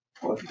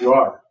 Well, you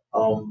are.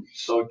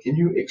 So can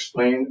you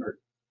explain, or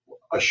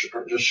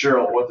just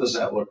Cheryl, what does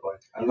that look like?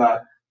 I'm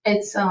not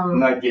getting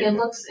It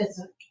looks, it's.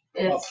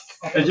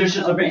 And this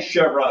is a big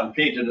chevron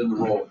painted in the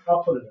road.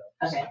 I'll put it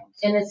up. Okay,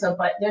 and there's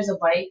a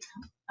bike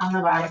on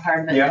the bottom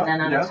part of it, and then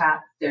on the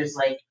top, there's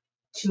like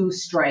 2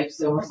 stripes.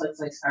 It almost looks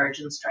like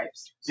sergeant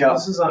stripes. So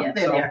this is on Yeah,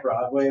 they're South there.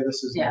 Broadway.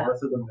 This is Yeah.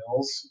 north of the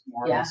mills,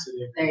 more Yeah, in the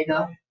city. There you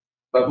go.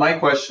 But my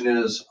question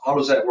is, how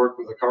does that work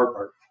with a car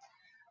park?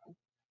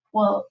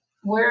 Well,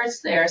 where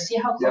it's there, see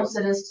how close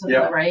it is to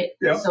Yeah. the right?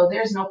 Yeah. So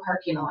there's no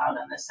parking allowed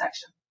on this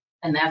section,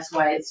 and that's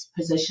why it's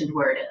positioned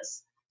where it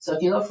is. So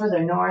if you go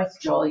further north,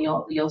 Joel,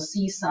 you'll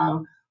see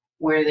some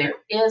where there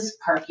is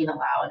parking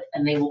allowed,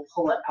 and they will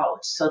pull it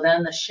out. So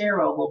then the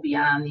Sherrill will be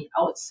on the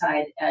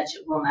outside edge.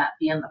 It will not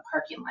be in the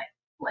parking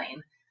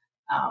lane.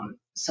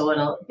 So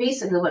it'll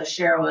basically what a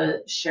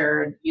Sherrill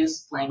shared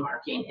use lane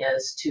marking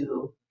is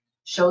to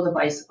show the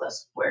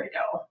bicyclist where to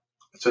go.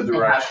 It's a And how to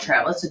direction.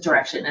 travel. It's a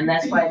direction, and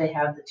that's why they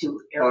have the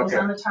 2 arrows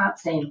Okay. on the top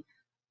saying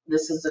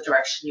this is the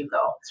direction you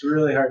go. It's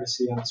really hard to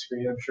see on the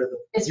screen. I'm sure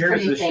It's here's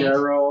pretty the faint.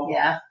 Sherrill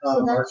Yeah.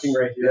 So that's- marking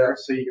right here,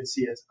 so you can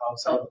see it's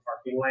outside the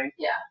parking lane.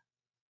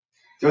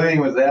 The only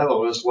thing with that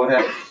though is what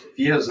happens if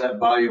he has that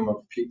volume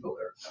of people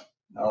there.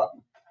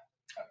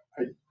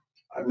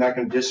 I'm not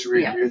going to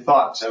disagree with your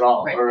thoughts at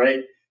all, Right. all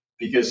right?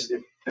 Because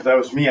if that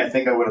was me, I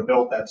think I would have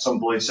built that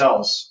someplace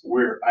else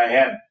where I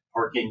had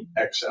parking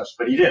excess,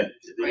 but he didn't.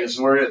 It is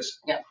where it is.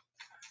 Yeah.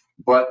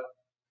 But,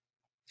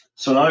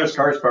 so now there's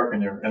cars parking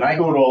there, and I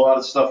go to a lot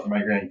of stuff for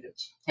my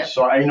grandkids. Yep.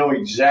 So I know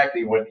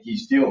exactly what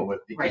he's dealing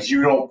with, because Right.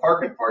 you don't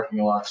park in parking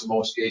lots in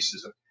most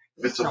cases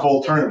if it's a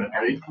full tournament,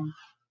 right?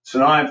 So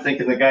now I'm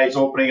thinking the guy's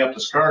opening up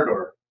this car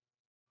door.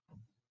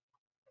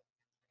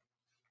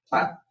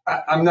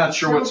 I'm not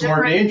sure No what's more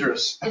different.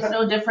 dangerous. It's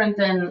no different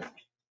than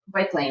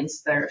bike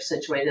lanes. They're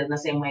situated in the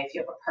same way. If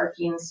you have a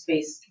parking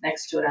space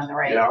next to it on the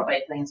right, Yeah. the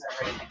bike lanes are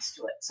right next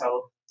to it.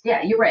 So,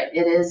 yeah, you're right.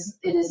 It is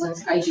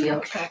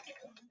ideal.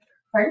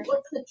 Pardon?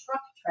 What's the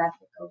truck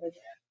traffic over there?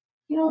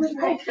 You know, there's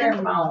right there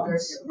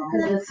amounts,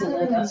 because it's an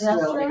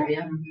industrial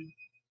area.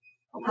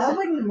 I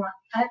wouldn't want,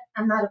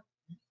 I'm not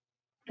an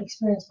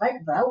experienced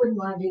biker, but I wouldn't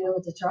want to be there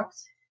with the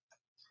trucks.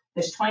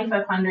 There's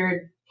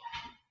 2,500,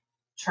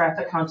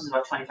 traffic count is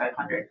about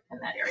 2,500 in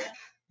that area.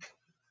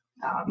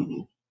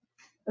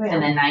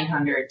 And then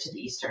 900 to the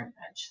eastern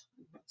edge.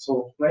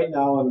 So right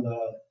now in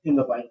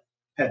the bike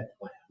ped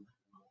plan,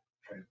 I'll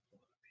try to pull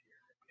it up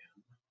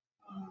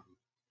here again.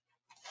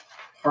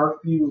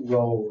 Parkview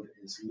Road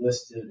is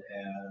listed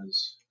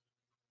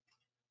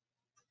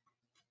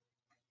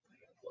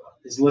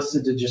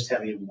to just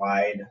have a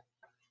wide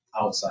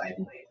outside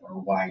lane or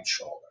wide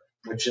shoulder,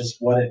 which is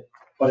what it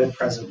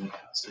presently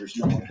has. There's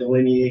no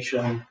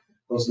delineation,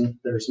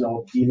 there's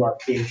no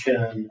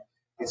demarcation.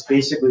 It's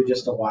basically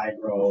just a wide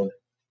road.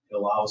 It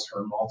allows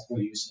for multiple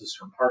uses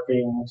from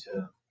parking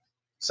to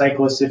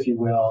cyclists, if you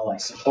will, I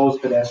suppose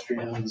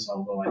pedestrians,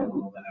 although I don't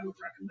know that I would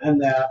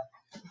recommend that.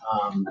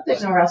 But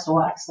there's nowhere else to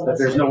walk. So But that's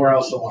there's what nowhere it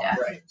else to would be, walk,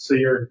 yeah. right? So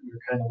you're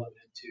kind of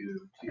limited to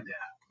that.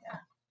 Yeah.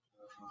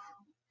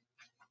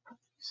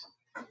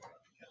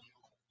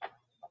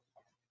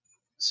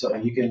 So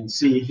you can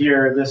see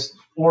here, this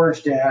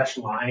orange dashed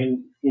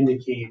line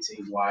indicates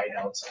a wide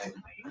outside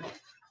lane.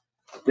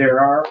 There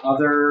are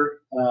other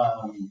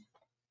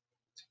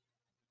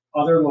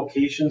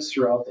locations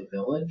throughout the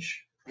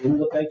village in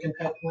the bike and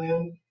ped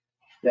plan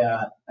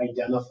that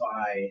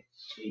identify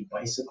a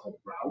bicycle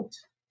route.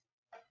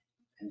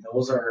 And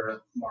those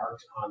are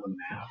marked on the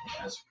map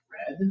as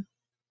red.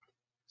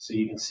 So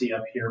you can see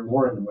up here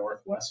more in the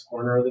northwest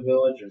corner of the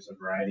village, there's a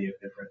variety of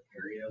different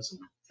areas.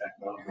 And in fact,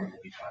 one of them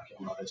we'll be talking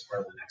about as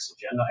part of the next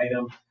agenda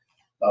item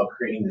about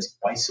creating this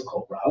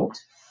bicycle route.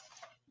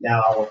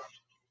 Now,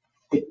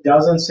 it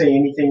doesn't say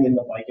anything in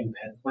the bike and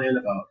ped plan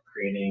about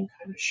creating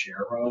kind of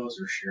share rows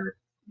or shared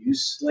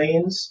use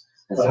lanes.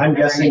 But I'm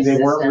guessing they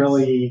weren't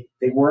really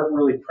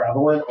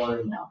prevalent or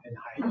in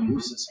high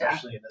use,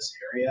 especially in this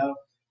area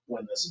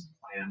when this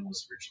plan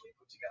was originally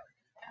put together.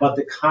 But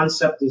the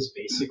concept is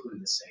basically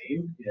the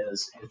same.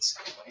 It's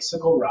a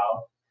bicycle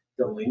route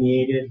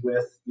delineated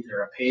with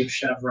either a paved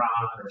chevron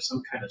or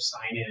some kind of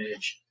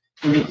signage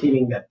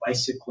indicating that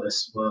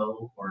bicyclists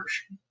will or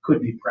could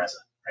be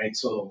present, right?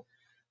 So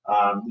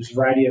there's a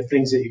variety of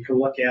things that you can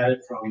look at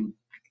it from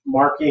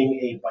marking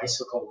a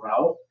bicycle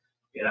route.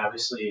 It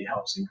obviously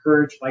helps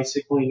encourage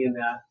bicycling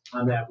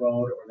on that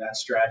road or that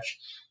stretch.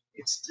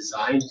 It's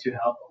designed to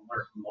help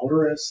alert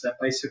motorists that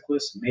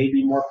bicyclists may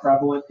be more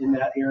prevalent in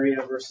that area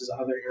versus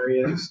other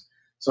areas.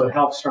 So it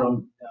helps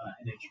from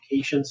an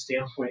education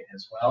standpoint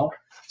as well.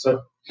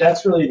 So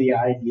that's really the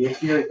idea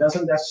here. It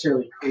doesn't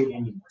necessarily create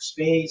any more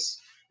space,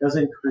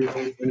 doesn't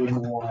create any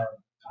more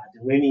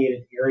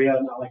delineated area,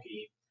 not like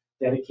a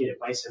dedicated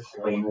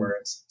bicycle lane where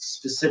it's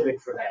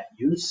specific for that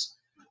use,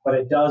 but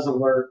it does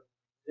alert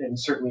and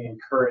certainly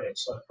encourage.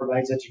 So it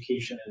provides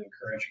education and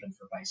encouragement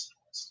for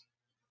bicyclists.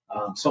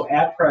 So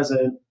at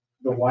present,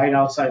 the wide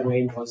outside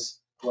lane was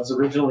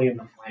originally in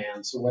the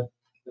plan. So what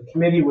the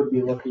committee would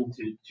be looking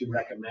to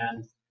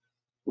recommend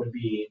would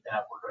be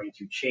that we're going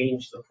to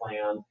change the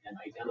plan and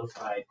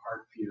identify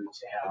Parkview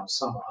to have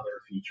some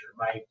other feature.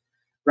 My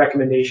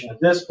recommendation at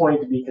this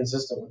point to be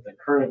consistent with the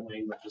current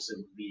language is it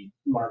would be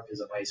marked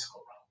as a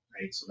bicycle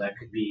route, right? So that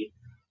could be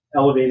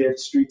elevated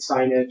street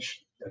signage,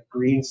 the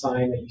green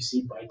sign that you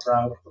see bike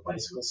route, the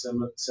bicycle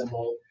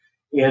symbol,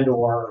 and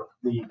or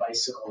the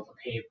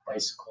paved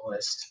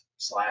bicyclist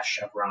 /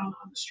 chevron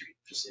on the street,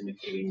 just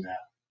indicating that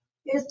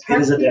Is it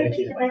is a Parkview the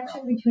dedicated bike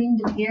connection between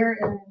De Pere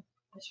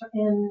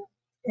and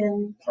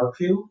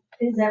Parkview?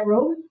 is that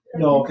road?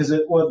 No, because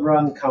it would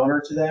run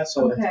counter to that,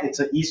 so Okay. it's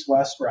an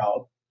east-west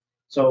route.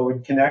 So it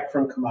would connect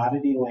from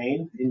Commodity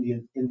Lane in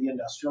the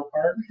industrial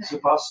park. Is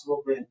it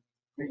possible to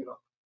bring it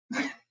up?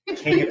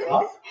 Hang it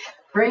up.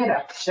 Bring it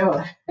up, show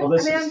it. Well, I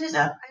this mean, I'm is, just,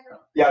 no. I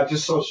don't. Yeah,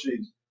 just so she,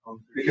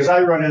 because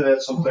I run into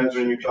that sometimes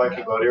when you're talking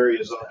about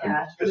areas up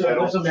Yeah. because I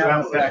there's a don't map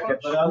travel as packet, much.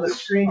 but on the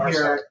screen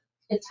here,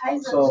 It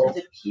ties So-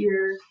 into the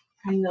pier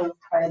kind of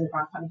by the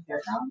Rock County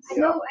Fairgrounds.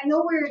 I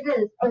know where it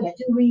is, but Okay.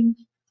 do we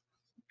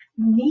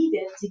need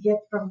it to get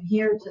from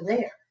here to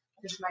there?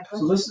 Is my so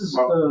question. this is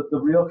the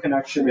real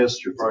connection.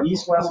 Missed your It's part.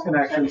 east-west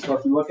connection, so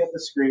if you look at the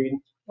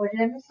screen, What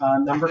did I miss?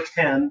 number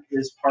 10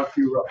 is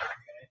Parkview Road,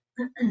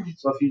 okay?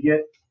 So if you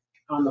get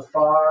on the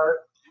far,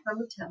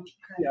 Number 10. Okay.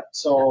 yeah,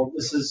 so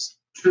this is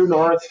true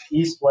north,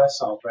 east, west,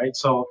 south, right?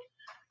 So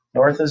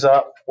north is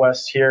up,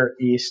 west here,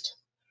 east.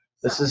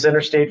 This is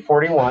Interstate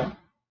 41,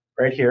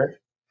 right here.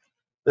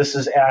 This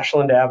is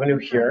Ashland Avenue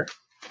here,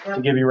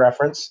 to give you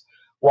reference.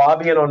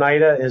 Wabi and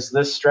Oneida is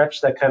this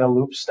stretch that kind of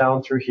loops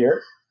down through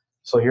here.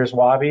 So here's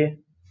Wabi,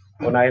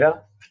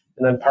 Oneida,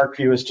 and then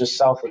Parkview is just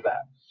south of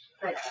that.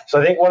 Right.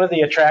 So I think one of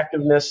the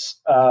attractiveness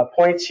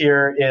points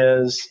here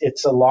is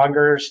it's a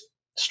longer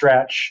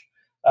stretch.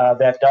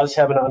 that does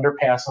have an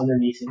underpass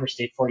underneath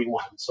Interstate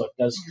 41, so it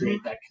does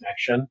create that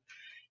connection.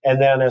 And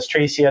then, as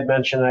Tracy had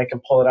mentioned, I can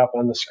pull it up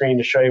on the screen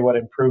to show you what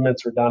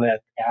improvements were done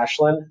at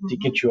Ashland to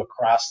get you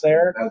across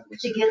there.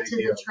 To get to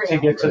the trail. To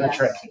get to the Yes,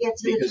 trail. To get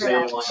to the Because they trail.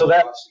 didn't want So you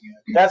that- crossing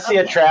it. That's the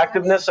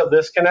attractiveness of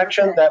this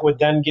connection. That would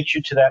then get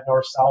you to that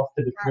north-south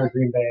to the Pure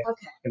Green Bay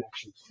Okay.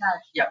 connection. Got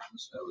it.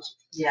 That was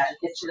Yeah,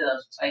 get you to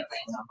those bike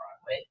lanes on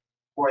Broadway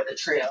or the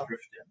trail.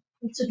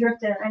 It's a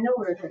drift in. I know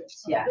where it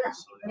is. Yeah.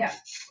 Yeah.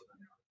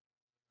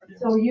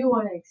 So you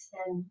want to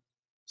extend,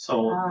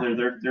 So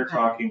they're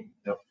talking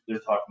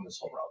this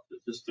whole route,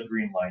 just the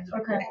green lines are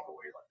Okay. going all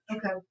the way.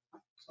 okay.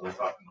 So they're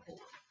talking the whole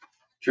way.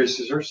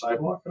 Tracy, is there a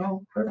sidewalk at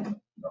all?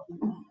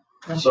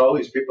 So all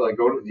these people that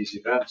go to these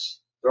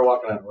events, they're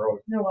walking on the road.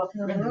 They're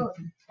walking on the road.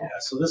 Yeah,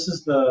 so this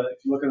is if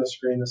you look on the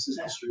screen, this is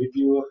the street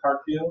view of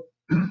Parkview.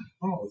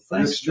 Oh,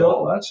 thanks, This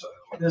Joel, that's.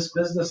 This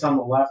business on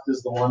the left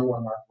is the one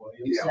where Mark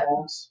Williams Yeah.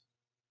 owns.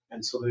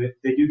 And so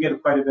they do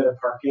get quite a bit of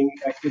parking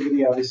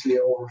activity, obviously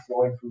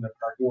overflowing from their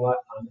parking lot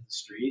onto the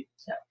street.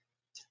 Yeah.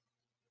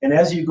 And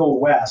as you go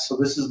west, so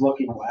this is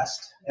looking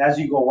west, as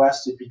you go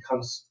west, it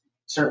becomes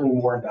certainly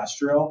more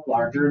industrial,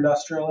 larger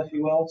industrial, if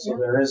you will. So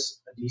there is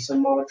a decent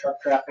amount of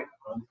truck traffic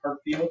on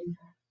Parkview.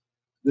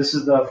 This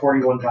is the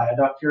 41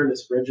 viaduct here,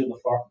 this bridge in the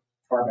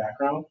far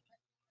background.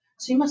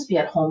 So you must be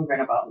at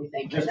Holmgren about, we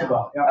think. Just right now.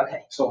 about, yeah.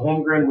 Okay. So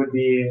Holmgren would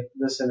be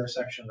this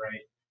intersection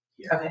right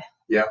here. Okay.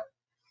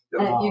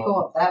 And if you go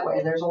up that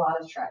way, there's a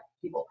lot of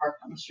people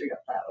parked on the street up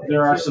that way.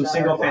 There are too, some that are-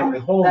 single family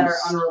homes. That are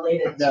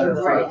unrelated that to are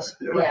the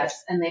further. road.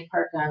 Yes, and they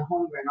park on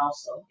Holmgren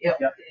also. Yep.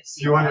 Yep.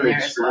 If you want to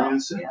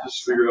experience it,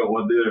 just figure out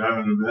what day they're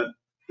having an event.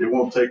 It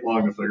won't take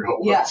long to figure out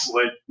what Yeah. it's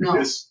like. No.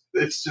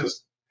 It's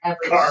just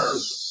Every-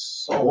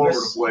 cars So all over the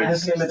this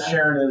place. image,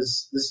 Sharon,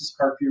 this is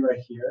Parkview right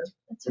here.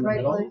 It's the right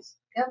Middle. place.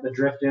 Yep. The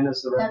drift in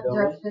is the red That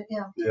building. drift,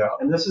 yeah. Yeah.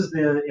 And this is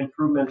the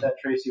improvement that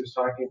Tracy was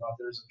talking about.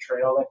 There's a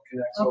trail that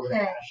connects over to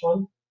Okay.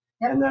 Ashland.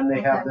 Yep. And then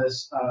they have Okay.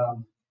 this,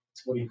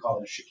 what do you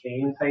call it,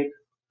 chicane type?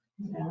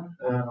 Yeah.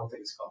 I don't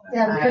think it's called that.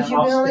 Yeah, because you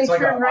can only It's like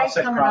turn an right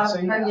offset coming out of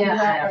crossing. Parkview Yeah,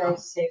 that way,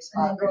 safe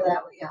and then spot. go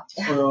that way,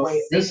 yeah. So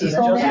Wait, this is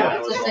So just, yeah,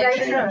 it's it's a a safe right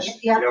turn. turn.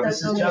 Yeah, this that's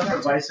is only just right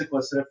for turn.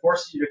 bicyclists, and it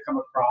forces you to come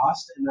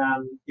across. And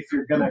then if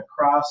you're gonna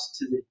cross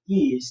to the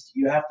east,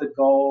 you have to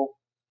go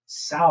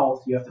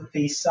south. You have to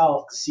face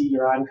south to see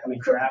your oncoming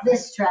traffic.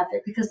 This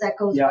traffic, because that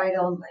goes Yeah. right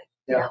only.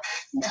 Yeah.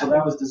 And so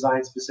that was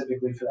designed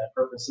specifically for that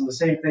purpose. And the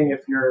same thing,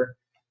 if you're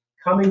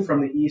coming from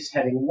the east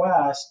heading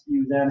west,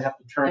 you then have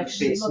to turn to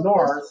Actually, face look,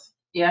 north.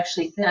 You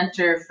actually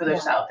enter further Yeah.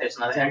 south. There's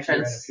another It's actually right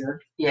entrance. up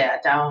here.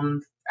 Yeah,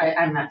 down,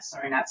 I'm not,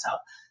 sorry, not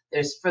south.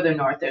 There's further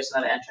north, there's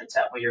another entrance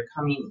out where you're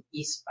coming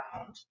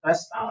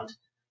westbound,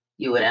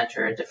 you would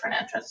enter a different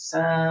entrance.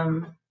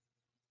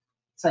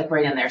 It's like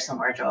right in there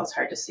somewhere, Joel, it's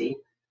hard to see.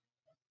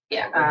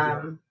 Yeah,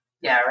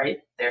 right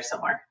there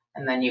somewhere.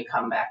 And then you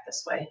come back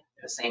this way,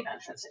 the same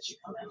entrance that you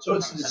come in. So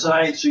it's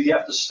designed so you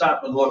have to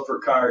stop and look for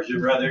cars.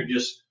 You'd rather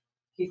just,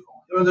 Keep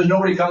going. when there's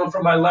nobody coming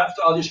from my left,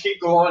 I'll just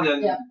keep going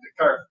and Yeah. the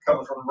car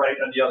coming from right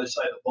on the other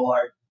side of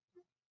the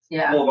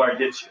Yeah, boulevard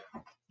hits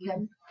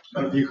you.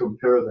 If you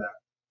compare that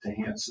to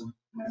Hanson,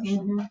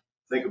 Mhm.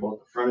 think about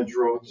the frontage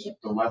roads,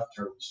 the left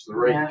turns, the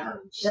right Yeah.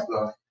 turns, Yep.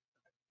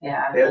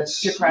 yeah.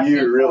 It's- You're crossing you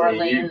four really-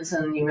 lanes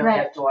and you really Right.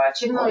 have to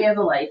watch, even though you have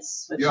the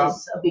lights, which Yeah.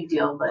 is a big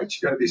deal, but, but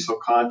you gotta be so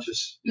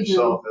conscious You do.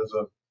 yourself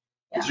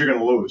because you're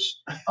gonna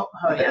lose. oh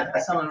yeah,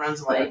 if someone runs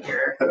a light,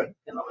 you're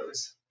gonna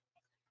lose.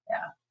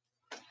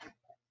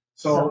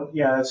 So,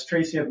 yeah, as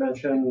Tracy had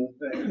mentioned,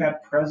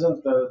 at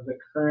present, the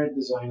current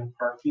design of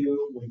Parkview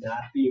would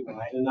not be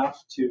wide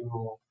enough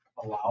to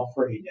allow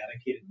for a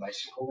dedicated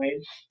bicycle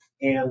lane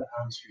and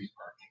on-street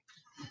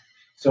parking.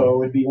 So it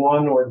would be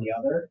one or the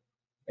other.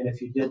 And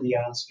if you did the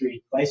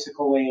on-street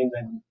bicycle lane,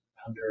 then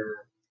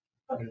under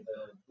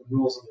the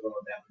rules of the road,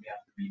 that would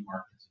have to be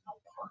marked as a no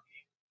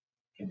parking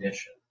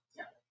condition.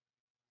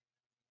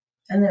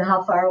 And then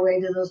how far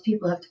away do those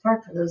people have to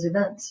park for those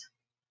events?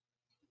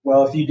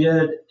 Well, if you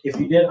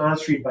did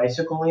on-street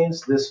bicycle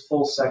lanes, this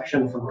full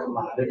section from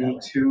Commodity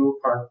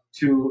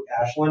to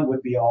Ashland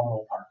would be all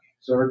no parking.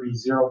 So there would be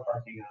zero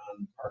parking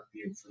on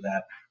Parkview for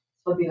that.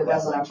 Would be the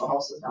residential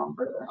houses down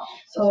further.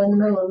 So in the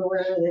middle of the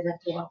winter, they'd have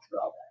to walk through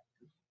all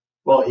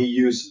Well, he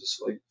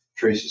uses, like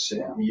Tracy's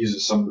saying, he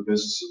uses some of the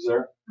businesses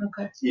there. that.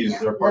 Okay. He uses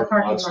their Their parking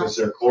parking lots because lots.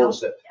 they're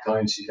closed at the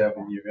times he's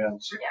having the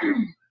events. Yeah.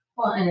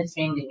 Well, and it's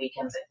mainly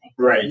weekends, I think.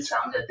 Right. It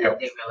sounded Yep. that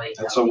they really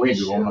That's don't what we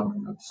issue, do. I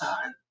mean,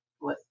 that's-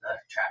 with the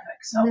traffic,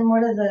 And so. then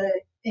what do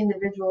the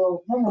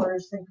individual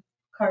homeowners think of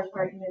cars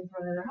parking in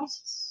front of their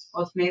houses?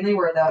 Well, it's mainly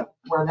where that is,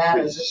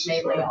 Businesses, it's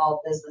mainly right.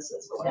 all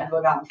businesses, but when you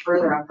go down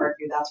further on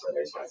Parkview, that's where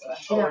there's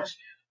residential, Yeah. which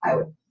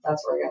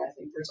that's where again, I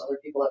think there's other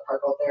people that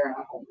park out there and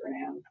at Holmgren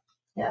and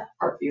Yeah.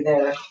 Parkview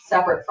there,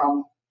 separate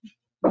from.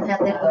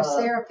 Have they voiced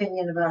their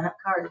opinion about how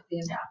cars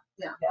being?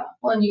 Yeah.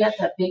 Well, and you got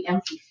that big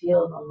empty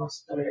field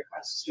almost right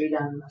across the street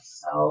on the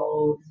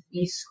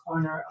southeast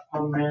corner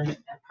of Holmgren and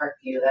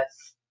Parkview,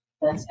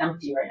 that's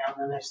empty right now,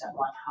 and then there's that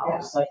one Yeah.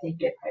 house, so I think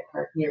they probably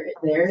park near it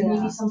there Yeah.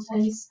 maybe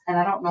sometimes. And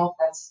I don't know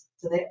if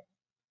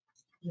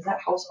does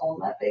that house own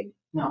that big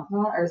No,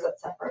 or is that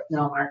separate?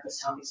 no, Mark was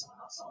telling me someone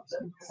else owns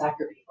it.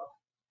 Soccer people.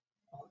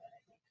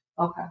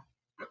 Okay.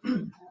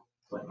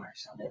 That's what Mark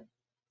sounded.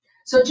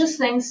 So just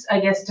things, I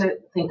guess, to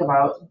think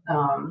about.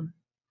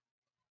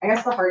 I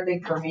guess the hard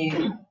thing for me,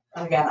 and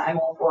again, I'm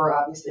all for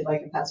obviously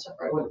bike and pet stuff,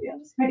 or I wouldn't be on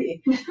this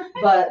committee.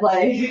 But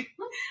like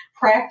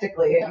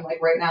practically, I'm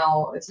like right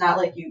now, it's not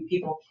like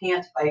people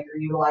can't bike or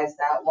utilize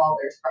that while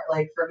there's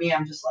like for me,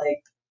 I'm just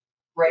like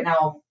right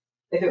now,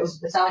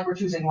 it's not like we're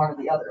choosing one or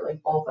the other.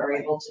 Like both are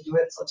able to do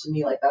it. So to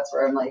me, like that's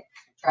where I'm like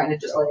trying to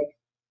just like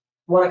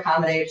what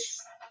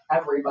accommodates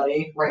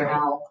everybody right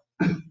now.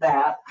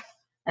 That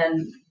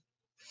and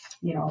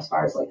as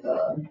far as like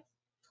the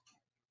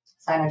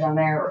signage on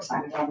there or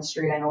signage on the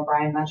street. I know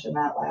Brian mentioned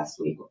that last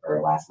week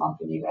or last month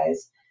when you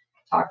guys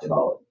talked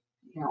about,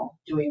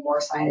 doing more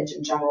signage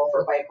in general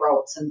for bike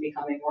routes and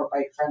becoming more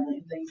bike friendly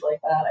and things like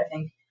that. I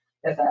think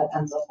if that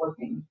ends up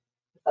working,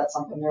 if that's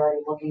something they're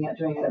already looking at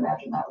doing, I'd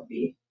imagine that would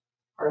be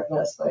part of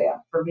this. But yeah,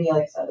 for me,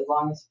 like I said, as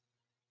long as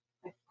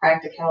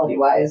practicality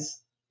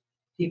wise,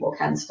 people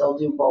can still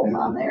do both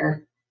on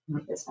there.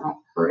 It's not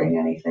hurting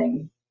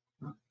anything.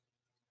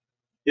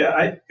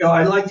 Yeah,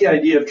 I like the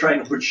idea of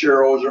trying to put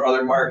sharrows or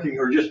other marking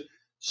or just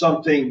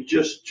something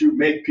just to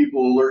make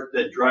people alert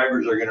that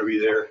drivers are going to be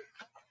there.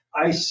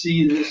 I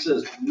see this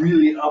as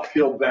really an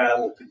uphill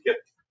battle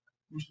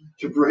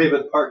to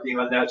prohibit parking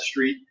on that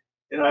street.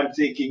 And I'm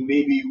thinking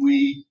maybe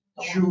we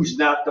choose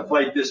not to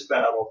fight this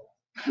battle.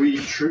 We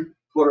should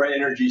put our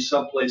energy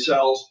someplace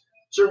else.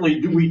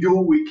 Certainly we do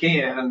what we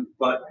can,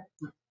 but.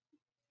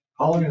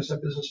 How long has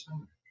that business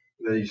been?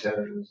 That you said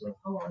it was.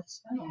 Oh,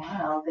 it's been a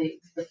while. The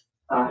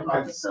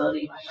I-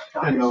 facility, my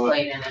I daughter's know it.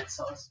 played in it,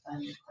 so it's been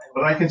quite a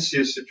But while. I can see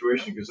a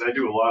situation, because I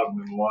do a lot of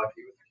them in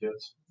Milwaukee with the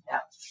kids. Yeah.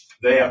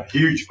 They have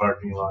huge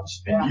parking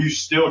lots, Yeah. and you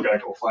still gotta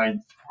go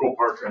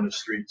park on the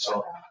street,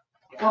 so.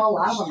 Well, a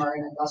lot of them are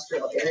in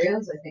industrial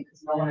areas, I think,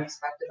 because no one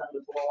expected them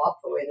to blow up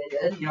the way they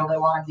did. They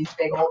wanted these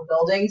big old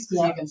buildings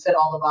because you can fit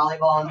all the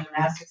volleyball and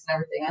gymnastics and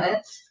everything in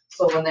it.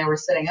 So when they were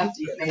sitting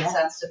empty, it made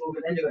sense to move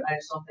it into it. And I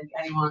just don't think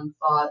anyone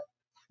thought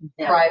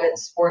private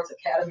sports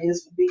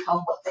academies would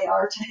become what they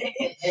are today.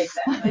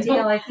 Exactly.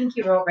 But I think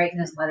you wrote right in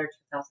his letter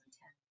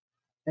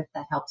 2010, if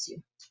that helps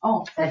you.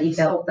 Oh, That he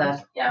built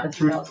the. Yeah. the-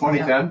 Through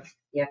 2010?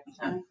 Yeah.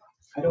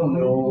 I don't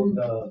know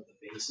the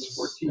basis.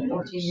 14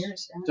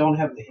 years, yeah. Don't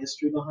have the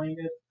history behind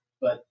it,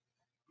 but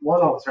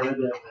one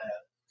alternative that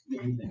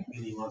maybe the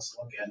committee wants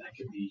to look at, and I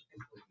could be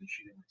completely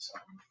shooting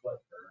myself in the foot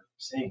for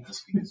saying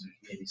this because there's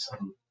maybe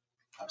some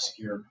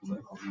obscure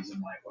political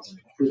reason why it wasn't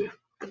included.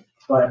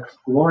 But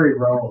Glory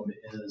Road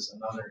is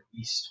another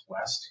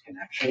east-west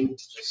connection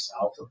just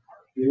south of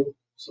Parkview.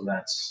 So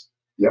that's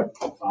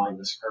following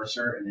this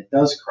cursor, and it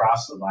does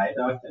cross the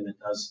viaduct, and it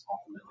does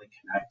ultimately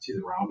connect to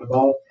the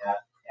roundabout at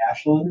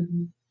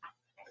Ashland,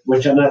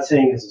 which I'm not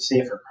saying is a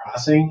safer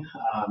crossing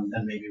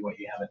than maybe what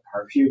you have at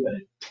Parkview,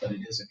 but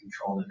it is a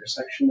controlled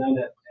intersection then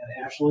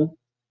at Ashland.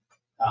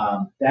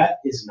 That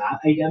is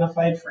not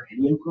identified for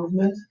any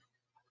improvement,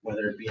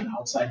 whether it be an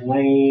outside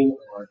lane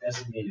or a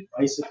designated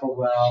bicycle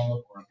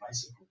route or a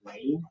bicycle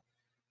lane.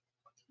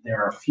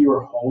 There are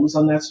fewer homes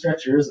on that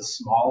stretch. There is a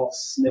small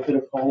snippet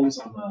of homes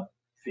on the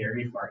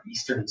very far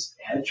eastern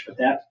edge, but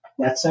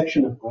that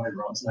section of Glory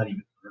Road's not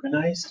even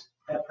urbanized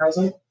at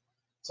present.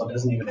 So it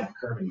doesn't even have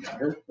curb and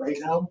gutter right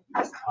now.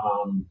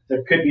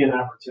 There could be an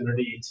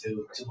opportunity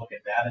to look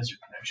at that as your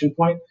connection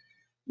point.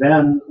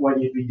 Then what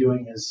you'd be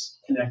doing is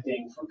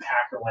connecting from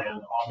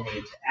Packerland all the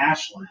way to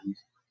Ashland.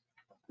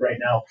 Right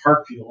now,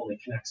 Parkview only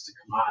connects to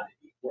Commodity,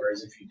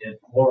 whereas if you did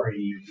Glory,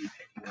 you'd be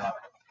picking up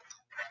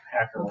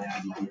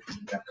Packerland, you'd be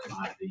picking up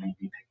Commodity, you'd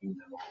be picking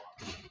them all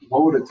up.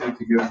 What would it take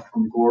to get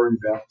from Glory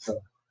back to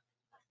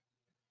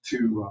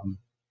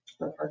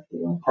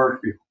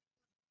Parkview?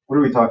 What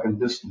are we talking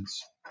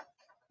distance?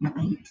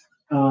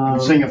 I'm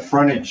saying a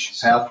frontage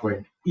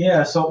pathway.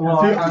 Yeah, so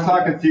I'm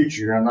talking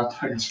future. I'm not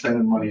talking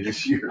spending money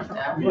this year,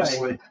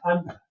 obviously.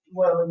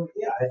 Well,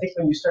 yeah, I think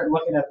when you start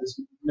looking at this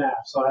map,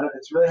 so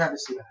it's really hard to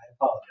see that. I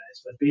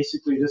apologize, but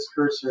basically this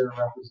cursor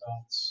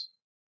represents.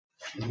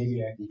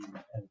 Maybe I can.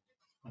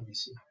 Let me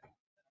see.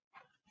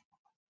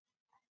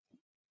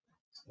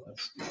 So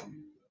let's do a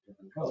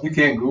different color. You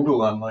can't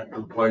Google on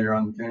while you're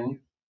on, can you?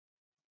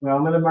 Well,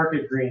 I'm going to mark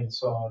it green,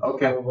 so it's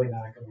Okay. probably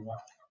not going to work.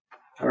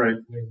 All right.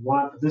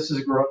 This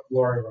is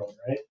Glory Road,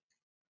 right?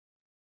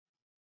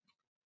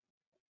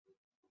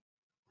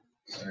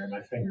 Sorry,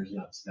 my finger's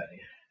not steady.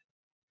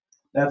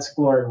 That's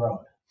Glory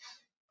Road.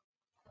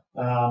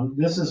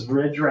 This is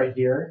Ridge right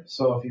here.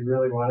 So if you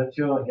really wanted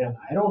to, again,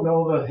 I don't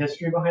know the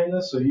history behind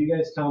this, so you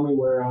guys tell me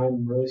where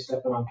I'm really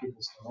stepping on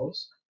people's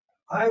toes.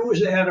 I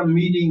was at a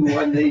meeting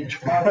when they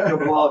talked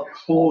about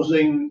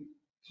redoing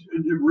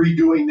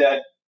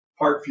that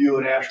Parkview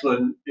and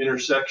Ashland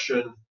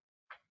intersection.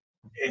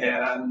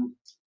 And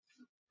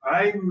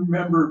I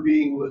remember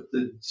being with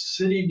the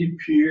City de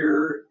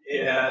Pere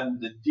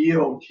and the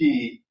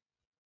DOT,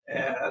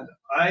 and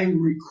I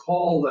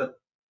recall that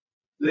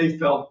they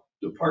felt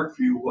the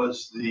Parkview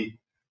was the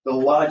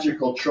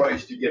logical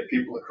choice to get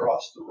people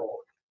across the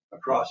road,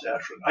 across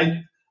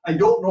Ashland. I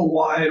don't know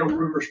why, I don't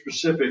remember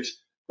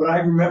specifics, but I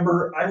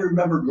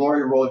remember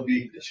Glory Road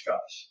being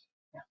discussed.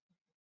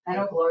 I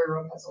know Glory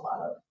Road has a lot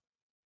of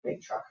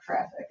big truck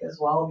traffic as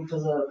well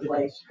because of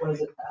like, what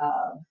is it,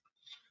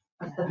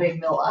 the big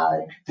mill,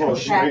 Well,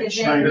 packaging.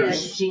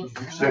 Schneider's- Green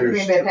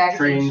Schneider's Bay packaging,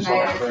 trains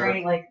Schneider off there.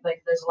 training, like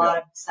there's a lot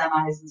of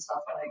semis and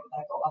stuff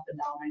that go up and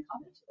down and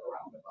come into the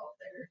roundabout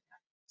there.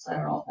 So I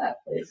don't know if that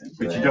plays into it.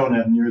 But you don't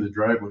have near the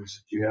driveways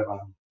that you have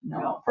on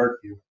No.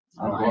 Parkview,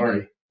 on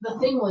Glory. The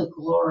thing with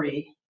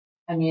Glory,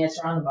 I mean,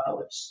 it's roundabout,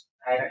 which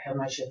I don't have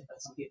much of,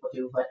 but some people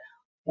do, but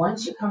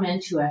once you come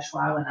into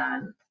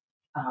Ashwaubenon,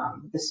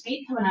 the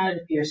speed coming out of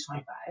the pier is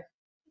 25.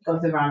 Go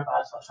through the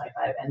roundabout, it's about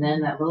 25. And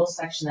then that little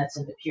section that's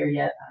in the pier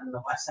yet on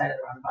the west side of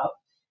the roundabout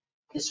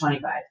is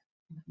 25.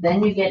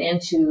 Then you get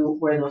into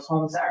where those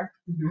homes are,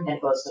 and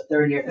it goes to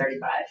 30 or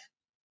 35.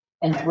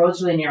 And the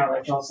road's really narrow,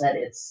 like Joel said,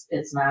 it's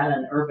not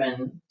an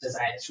urban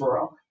design, it's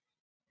rural.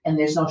 And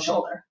there's no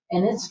shoulder.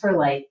 And it's for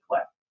like,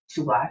 what,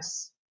 2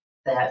 blocks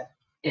that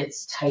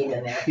it's tight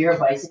in there. If you're a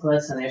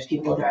bicyclist and there's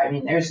people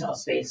driving, there's no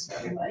space for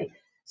everybody.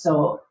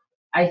 So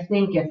I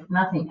think if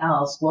nothing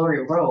else,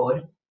 Glory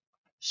Road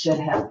should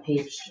have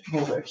paved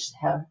shoulders,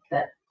 have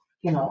that,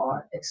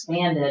 or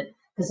expanded.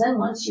 Because then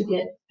once you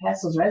get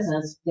past those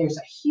residents, there's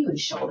a huge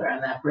shoulder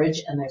on that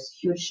bridge, and there's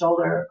a huge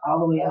shoulder all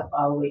the way up,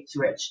 all the way to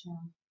Ridge.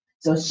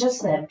 So it's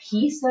just that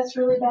piece that's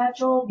really bad,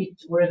 Joel,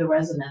 where the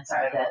residents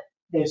are, that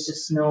there's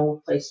just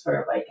no place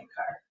for a bike and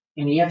car.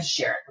 I mean, you have to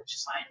share it, which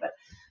is fine,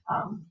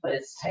 but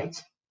it's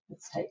tight.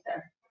 It's tight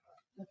there.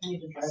 I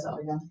need to drive that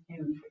again,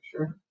 even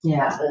picture.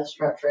 Yeah. That's that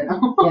stretch right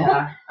now.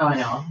 Yeah. Oh, I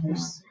know.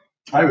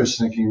 I was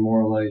thinking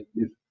more like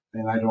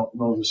and I don't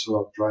know this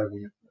without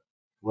driving it,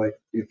 like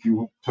if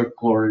you took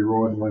Glory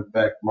Road and went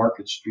back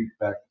Market Street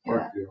back to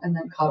Parkview. And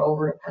then cut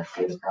over to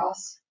Parkview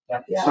across.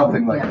 Yeah.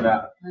 Something like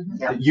that.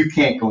 Yeah. You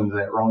can't go into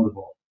that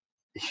roundabout.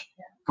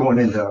 Going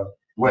into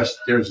West,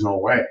 there's no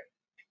way.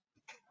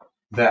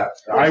 That,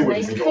 I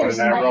wouldn't be going in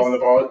that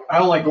roundabout. I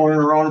don't like going in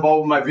a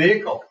roundabout with my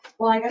vehicle.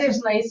 Well, I guess there's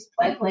nice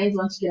bike lanes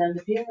once you get on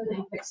the pier, they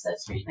fix that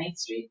street, 9th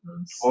Street.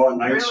 and it's Oh,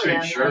 9th really Street,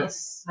 a sure.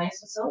 Nice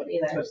facility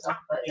there, so,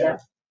 but Yeah.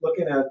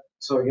 Looking at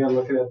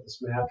this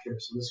map here,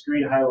 so this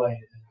green highlight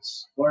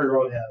is Glory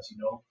Road has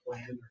no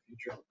planned or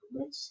future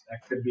improvements.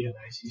 That could be a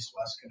nice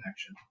east-west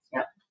connection.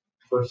 Yep.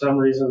 For some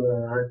reason,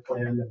 there aren't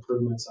planned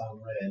improvements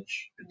on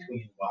Ridge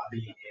between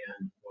Wabi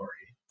and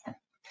Glory.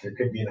 There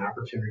could be an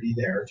opportunity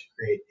there to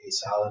create a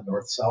solid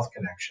north-south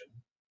connection.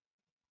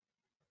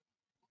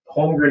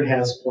 Holmgren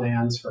has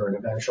plans for an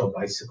eventual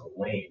bicycle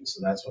lane,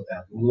 so that's what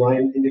that blue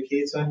line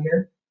indicates on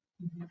here.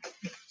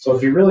 So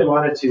if you really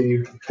wanted to,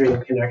 you could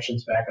create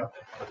connections back up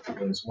to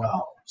Parkview as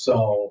well.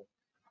 So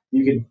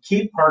you can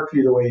keep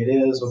Parkview the way it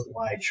is with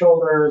wide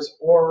shoulders,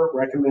 or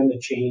recommend a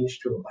change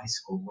to a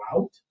bicycle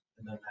route,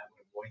 and then that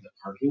would avoid the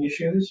parking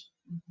issues.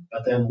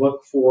 But then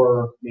look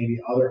for maybe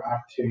other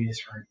opportunities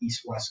for an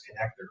east-west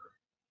connector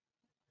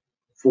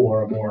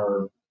for a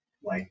more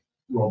like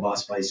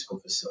robust bicycle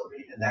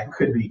facility, and that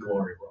could be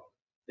Glory Road.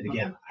 And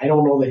again, I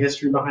don't know the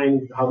history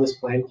behind how this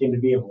plan came to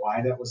be and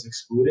why that was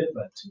excluded,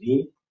 but to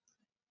me,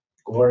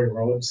 Glory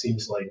Road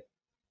seems like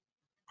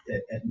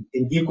an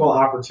equal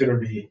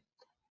opportunity.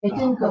 it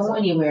didn't go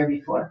anywhere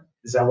before.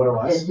 Is that what it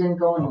was? It didn't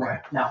go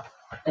anywhere, no.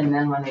 And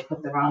then when they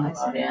put the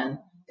roundabout in,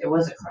 there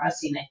was a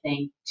crossing, I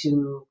think,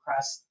 to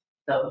cross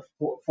the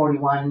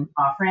 41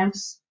 off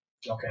ramps.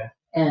 Okay.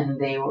 And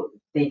they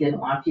didn't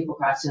want people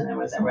crossing, there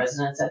was a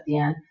residence at the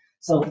end.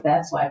 So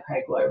that's why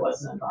Pride Glory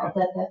wasn't involved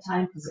at that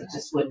time, because it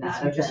just would not So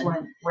have it just been.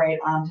 went right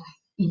on.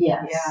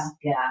 Yes,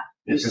 yeah.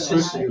 Is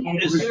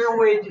Because there a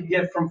way to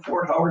get from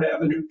Fort Howard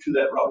Avenue to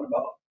that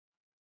roundabout?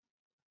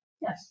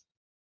 Yes.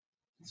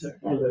 A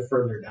little bit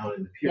further down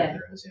in the pier Yeah.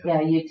 there is,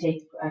 Yeah, you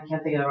take, I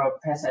can't think of the road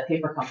past that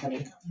paper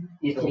company.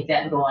 You take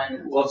that and go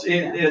on Well,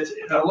 it's,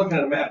 I'm looking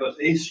at a map, it's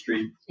 8th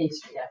Street, 8th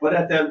Street, yeah. but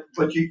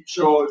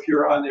so if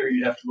you're on there,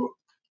 you'd have to go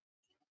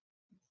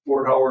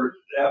Fort Howard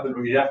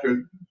Avenue, you'd have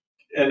to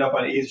end up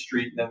on 8th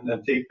Street and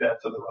then take that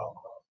to the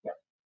roundabout.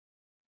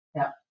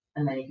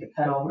 And then you could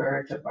cut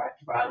over to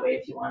Broadway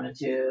if you wanted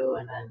to,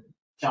 and then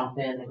jump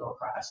in and go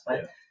across.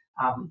 But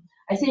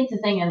I think the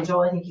thing, and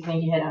Joel, I think you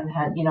hit on the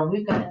head,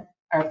 we've got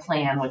our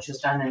plan, which was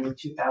done in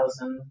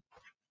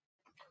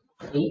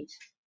 2008,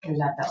 or is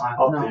that long?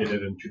 No.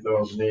 Updated in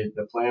 2008.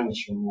 The plan's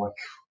from like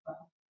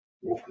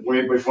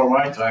way before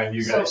my time,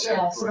 you guys.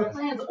 So the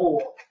plan's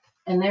old,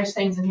 and there's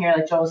things in here,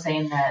 like Joel was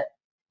saying, that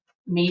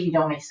maybe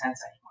don't make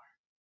sense anymore.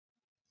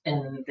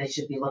 And they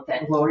should be looked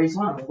at, and Glory's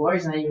one of them.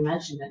 Glory's not even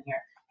mentioned in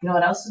here. You know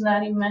what else is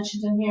not even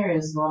mentioned in here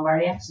is the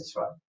Lombardi Access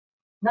Road.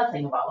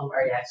 Nothing about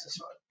Lombardi Access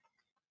Road.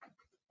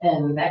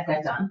 And that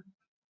got done.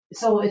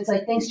 So it's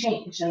like things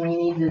change, and we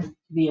need to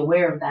be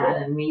aware of that,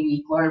 and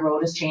maybe Glory Road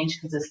has changed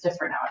because it's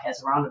different now. It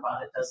has a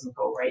roundabout. It doesn't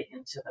go right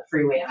into the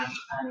freeway on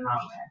an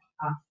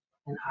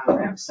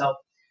on-ramp. So,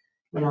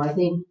 I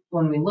think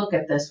when we look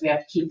at this, we have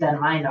to keep that in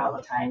mind all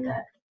the time,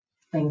 that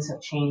things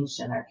have changed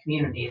in our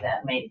community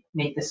that may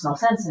make this no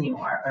sense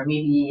anymore, or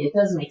maybe it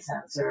does make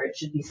sense, or it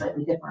should be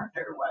slightly different,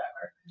 or whatever.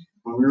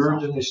 When we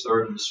originally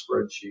started the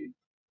spreadsheet,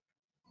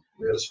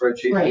 We had a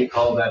spreadsheet, we Right.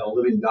 call that a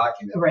living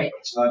document. Right.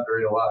 It's not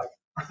very alive.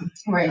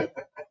 Right.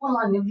 Well,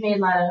 and we've made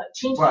a lot of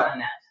changes Well, on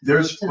that.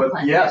 There's, To the but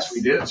plan, yes, yes.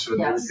 we did, so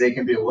Yes. they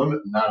can be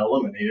not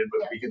eliminated,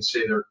 but Yeah. we can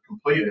say they're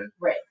completed.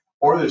 Right.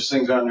 Or there's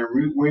things on there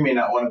we may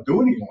not want to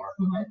do anymore.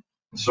 Mhm.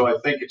 So I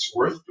think it's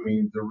worth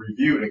doing the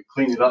review to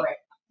clean it up, Right.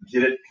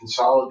 get it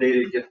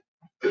consolidated, get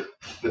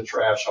the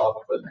trash off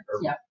of it,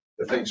 or Yeah.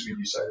 the things we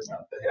decided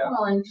not to have.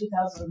 Well, in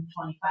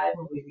 2025,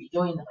 we'll be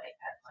redoing the bike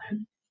path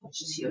plan,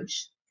 which is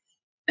huge.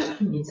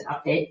 Needs an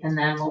update, and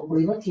then we'll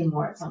be looking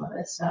more at some of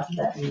this stuff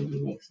that maybe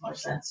makes more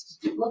sense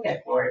to look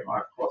at Glory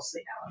more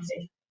closely now and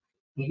say,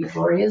 maybe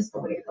Glory is the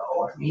way to go,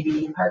 or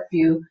maybe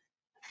Parkview,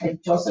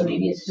 like Joseph,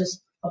 maybe it's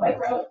just a bike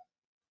route,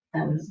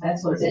 and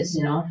that's what it is,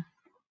 you know?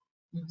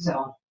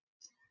 So.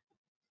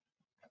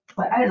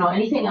 But I don't know,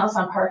 anything else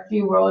on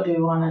Parkview Road? Do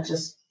we want to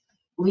just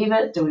leave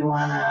it? Do we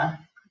want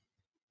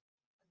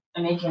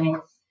to make any,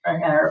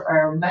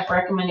 our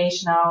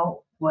recommendation now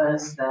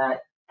was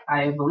that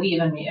I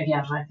believe, and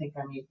again, I think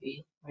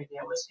maybe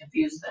I was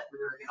confused that we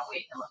were gonna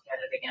wait and look at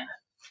it again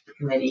at the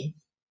committee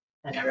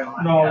and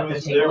everyone. No,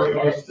 to take a look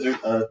at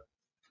it.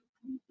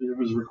 it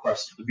was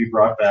requested to be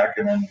brought back,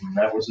 and then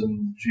that was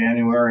in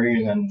January,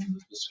 and then the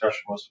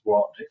discussion was to go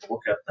out and take a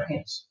look at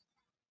things.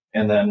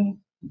 And then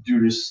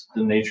due to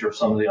the nature of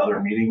some of the other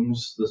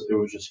meetings, it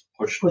was just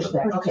pushed. Push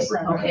back, okay,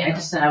 okay, I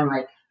just, I'm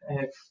like,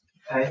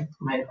 I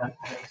might have been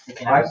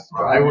thinking.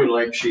 I would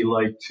like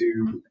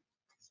to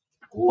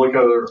look at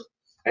other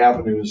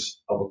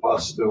avenues of a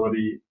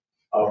possibility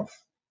of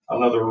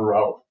another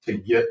route to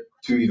get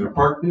to either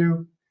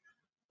Parkview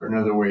or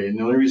another way. And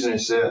the only reason I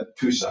said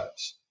two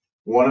sides.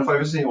 One, if I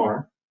was the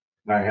owner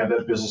and I had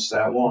that business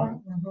that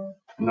long,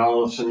 and now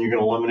all of a sudden you're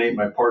going to eliminate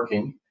my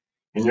parking.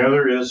 And the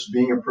other is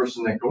being a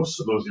person that goes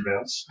to those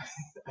events.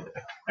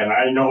 And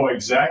I know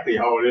exactly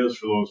how it is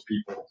for those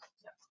people.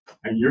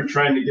 And you're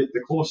trying to get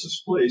the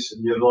closest place.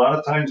 And yet a lot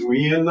of times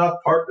we end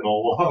up parking a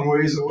long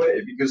ways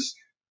away because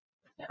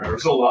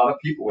there's a lot of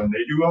people when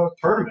they do a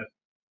tournament.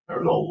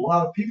 There's a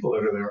lot of people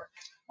that are there.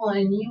 Well,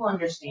 and you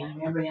understand,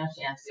 and everybody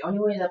understands, the only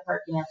way that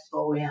parking has to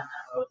go away on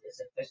that road is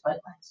if there's bike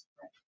lanes.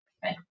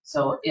 Right?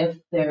 So if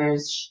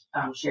there's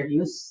shared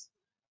use,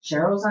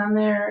 sharrows on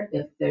there,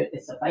 if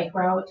it's a bike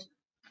route,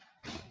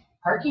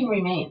 parking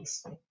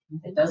remains.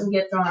 It doesn't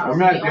get thrown out. I'm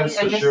not against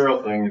the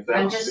Cheryl thing,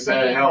 if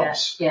that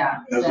helps. Yeah.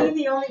 Is he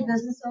the only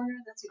business owner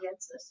that's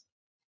against this?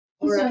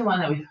 He's the only one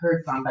that we've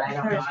heard from, but I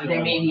don't know.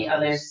 There may be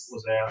others.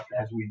 Was asked,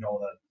 because we know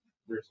that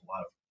there's a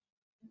lot of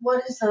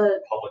What is the,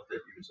 public that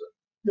use it.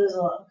 there's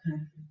a lot,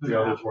 okay. The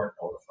others weren't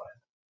notified.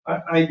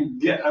 I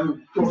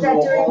don't Is that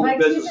know during all the bike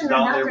business season or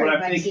down not there, but during I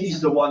bike think he's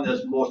season? the one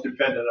that's most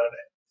dependent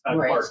on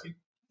Right. parking.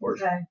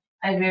 Okay.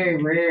 I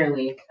very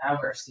rarely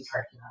ever see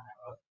parking on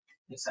that road,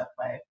 except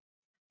by.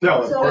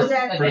 No, So is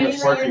that pretty only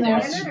much in parking the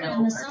lots. winter or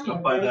in the summer?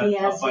 Up by where he that,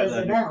 has up by his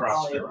that new events?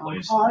 CrossFit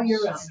place. All year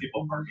there's round.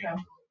 people parking.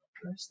 Okay.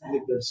 Where's I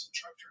think there's some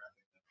truck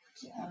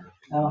traffic.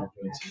 Oh. They're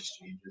doing some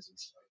changes and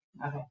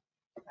stuff.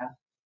 Okay.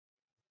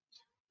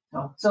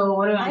 So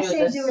what do I I do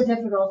say with do a this?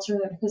 different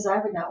alternative, because I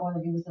would not want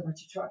to be with a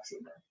bunch of trucks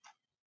either.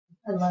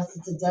 Unless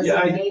it's a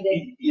Yeah,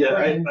 designated.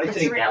 I It's the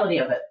think, reality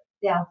of it.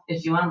 Yeah.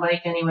 If you want to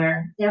bike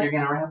anywhere, Yeah. you're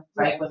gonna have to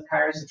bike with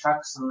cars and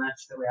trucks, and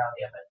that's the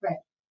reality of it. Right.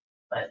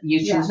 But you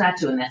Yeah. choose not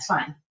to, and that's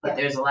fine. But Yeah.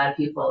 there's a lot of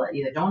people that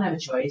either don't have a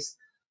choice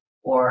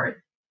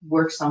or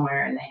work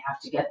somewhere and they have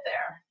to get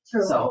there.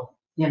 True. So,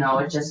 you know,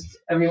 it just,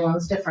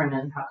 everyone's different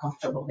in how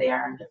comfortable they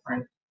are in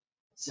different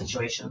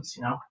situations,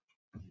 you know?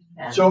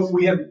 And so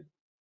we have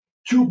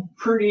two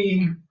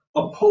pretty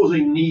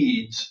opposing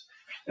needs,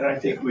 and I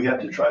think we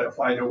have to try to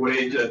find a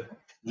way to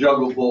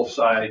juggle both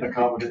sides.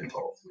 accommodate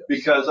both.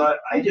 Because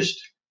I just,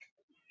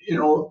 you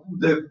know,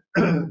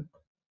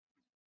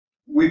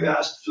 we've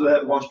asked for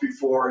that once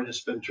before and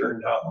it's been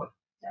turned down.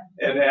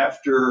 And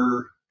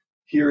after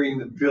hearing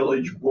the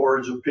village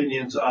board's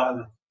opinions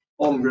on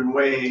Holmgren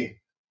Way,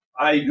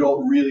 I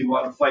don't really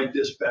want to fight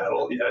this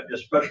battle yet,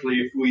 especially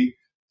if we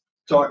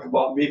talk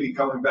about maybe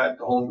coming back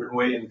to Holmgren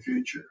Way in the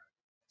future.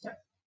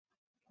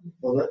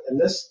 Well, and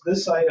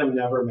this item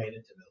never made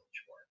it to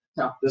village board.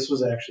 No. This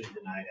was actually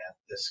denied at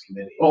this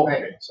committee. Oh,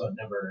 Right. okay. So it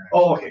never.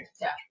 Oh, okay.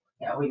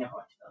 yeah, we never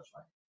went to those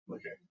ones.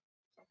 Okay.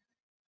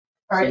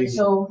 All right, you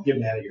so, Get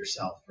mad at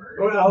yourself for.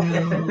 Well,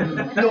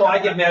 no, I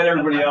get mad at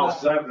everybody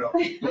else. I don't know.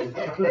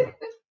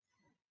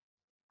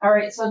 all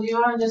right, so do you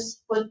want to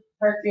just put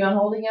Parkview on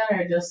hold again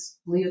or just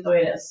leave it the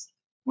way it is?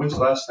 When's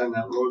the last time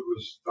that road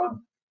was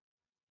done?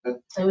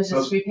 It was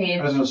just repaved.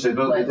 I was gonna say,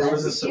 Like there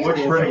was a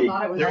substantial,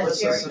 There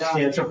was a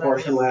substantial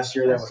portion last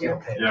year that was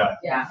not paid. yeah.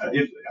 Yeah. I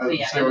was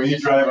gonna say, when you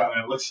drive on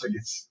it, it looks like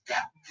it's.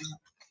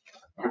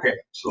 Okay,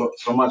 so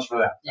much for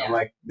that. Yeah. I'm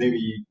like,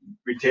 maybe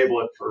we table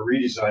it for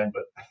redesign,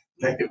 but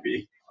that could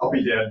be, I'll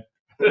be dead.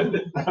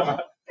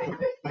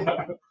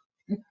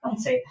 Don't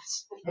say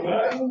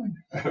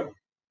that.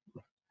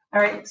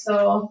 All right,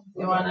 so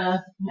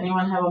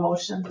anyone have a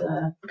motion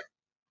to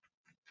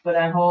put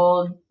on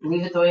hold,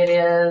 leave it the way it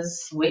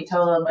is, wait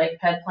till the bike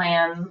ped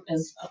plan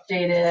is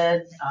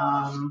updated,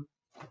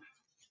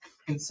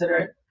 consider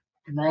it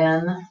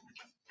then?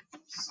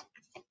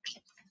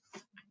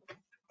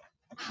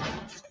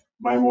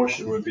 my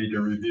motion would be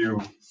to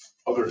review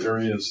other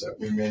areas that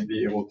we may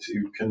be able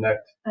to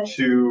connect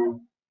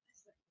to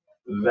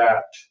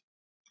that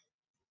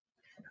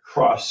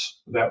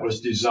cross that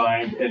was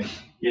designed. And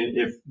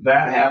if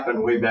that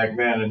happened way back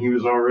then and he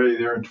was already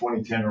there in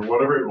 2010 or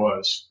whatever it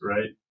was,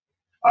 right?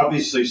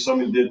 Obviously,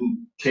 someone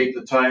didn't take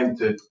the time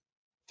to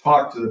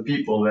talk to the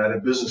people that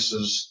have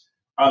businesses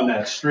on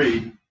that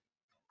street,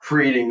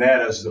 creating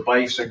that as the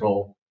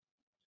bicycle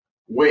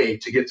way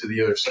to get to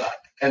the other side.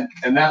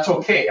 And that's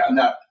okay. I'm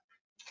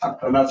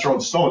not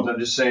throwing stones. I'm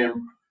just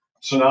saying,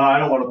 so now I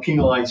don't want to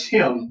penalize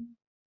him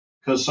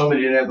because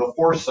somebody didn't have the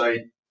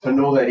foresight to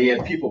know that he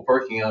had people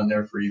parking on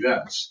there for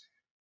events.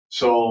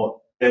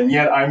 So, and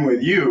yet I'm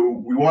with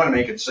you. We want to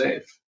make it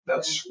safe.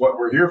 That's what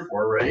we're here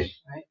for, right?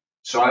 Right.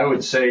 So I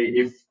would say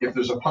if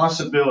there's a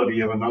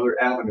possibility of another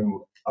avenue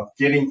of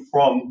getting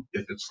from,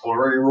 if it's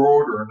Glory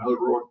Road or another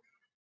road,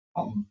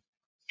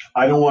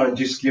 I don't want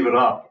to just give it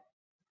up.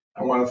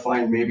 I want to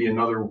find maybe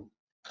another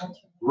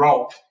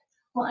route.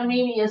 Well, and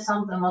maybe it's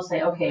something we'll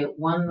say, okay,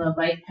 when the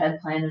bike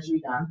ped plan is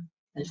redone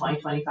in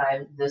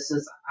 2025, this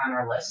is on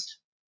our list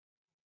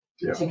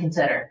to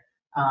consider.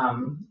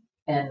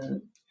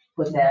 And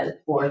put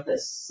that forth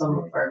as some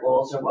of our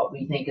goals or what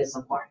we think is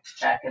important to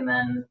check. And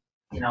then,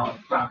 you know,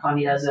 if Brown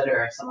County does it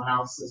or if someone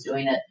else is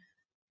doing it,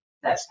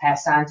 that's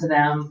passed on to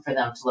them for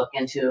them to look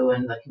into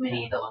and the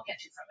committee to look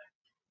into further.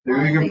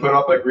 Maybe we can put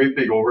up a great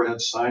big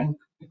overhead sign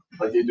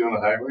like you do on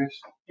the highways.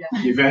 Yeah.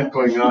 Event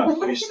going on,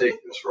 please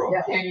take this road.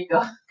 Yeah. There you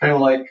go. Kind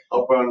of like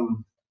up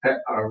on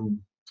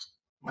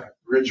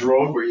Ridge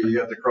Road where you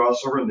got the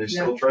crossover and they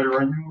still try to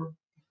run you over.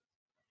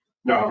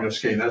 No, I'm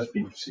just kidding. That's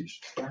being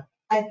facetious.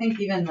 I think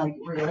even like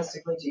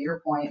realistically, to your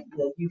point,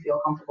 that you feel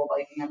comfortable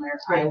biking in there,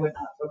 I would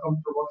not feel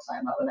comfortable because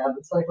I'm not an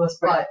avid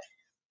cyclist. But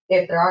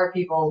if there are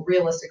people,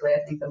 realistically, I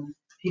think the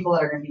people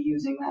that are going to be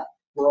using that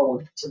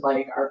road to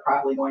bike are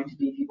probably going to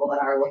be people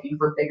that are looking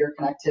for bigger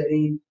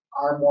connectivity,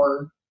 are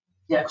more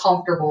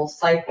comfortable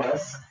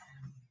cyclists.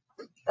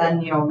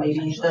 Then, you know,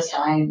 maybe the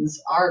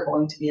signs are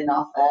going to be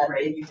enough that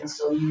you can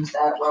still use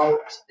that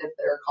route if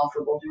they're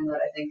comfortable doing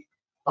that. I think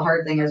the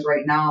hard thing is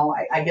right now,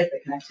 I get the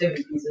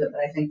connectivity piece of it,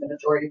 but I think the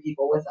majority of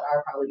people with it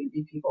are probably going to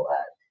be people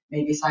that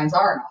maybe signs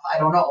are enough. I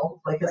don't know,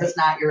 like, because it's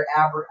not your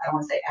average, I don't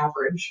want to say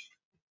average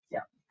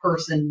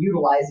person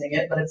utilizing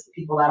it, but it's the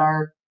people that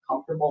are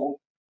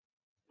comfortable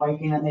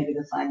biking that maybe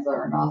the signs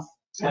are enough.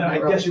 And I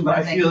guess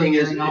my feeling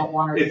is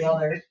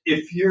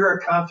if you're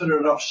a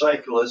confident enough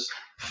cyclist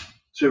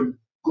to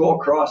go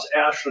across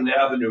Ashland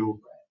Avenue,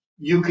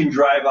 you can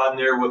drive on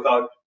there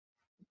without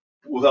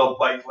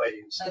bike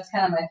lanes. That's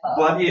kind of my thought.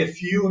 But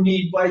if you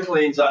need bike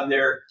lanes on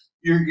there,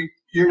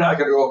 you're not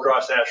going to go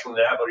across Ashland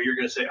Avenue. You're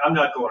going to say, I'm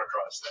not going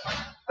across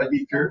that. I'd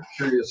be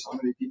curious how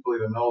many people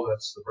even know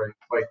that's the right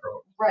bike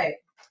road. Right.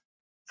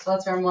 So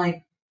that's where I'm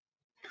like.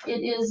 It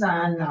is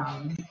on,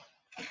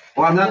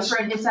 well, I'm not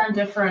different, it's on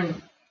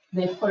different,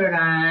 they put it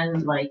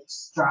on like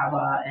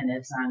Strava and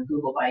it's on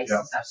Google Bikes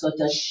and stuff. So it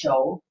does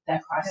show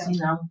that crossing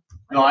now.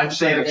 No, I'm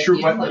saying a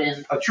true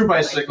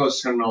bicyclist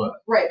is going to know that.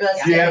 Right, but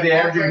that's you have the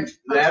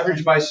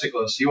average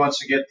bicyclist. He wants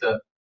to get to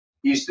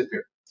east of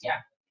here. Yeah.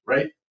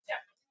 Right? Yeah.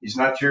 It's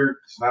not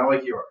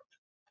like you are.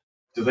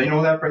 Do they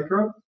know that bike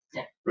road?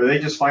 Yeah. Or they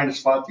just find a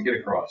spot to get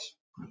across?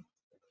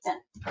 Yeah.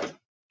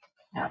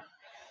 Yeah.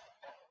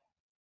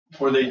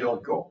 Or they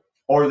don't go.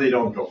 Or they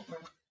don't go.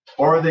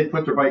 Or they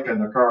put their bike in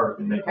their car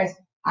and they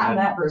I'm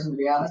that person, to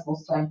be honest.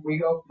 Most of the time we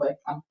go, like,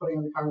 I'm putting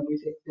in the car and we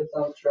take kids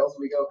out the trails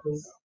and we go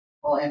because,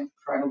 well, I'm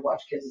trying to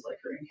watch kids like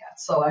herding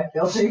cats. So I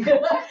feel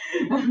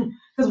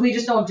because we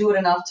just don't do it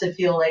enough to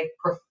feel like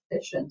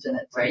proficient in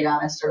it, to be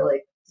honest, or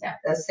like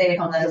as safe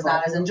and that it's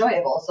not as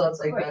enjoyable. So it's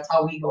like, that's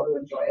how we go to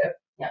enjoy it.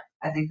 Yeah.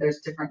 I think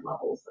there's different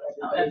levels that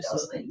everybody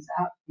does things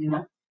at, you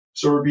know?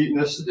 So we're beating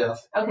this to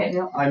death. Okay.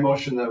 I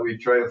motion that we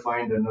try to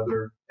find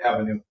another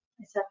avenue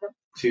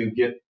to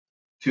get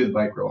to the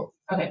bike road.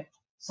 Okay.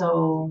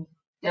 So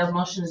Dale's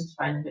motion is to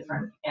find a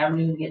different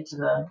avenue to get to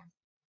the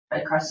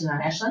bike crossing on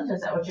Ashland.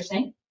 Is that what you're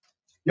saying?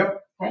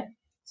 Yep. Okay.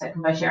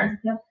 Second by Sharon?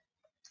 Yep.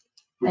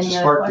 Which Any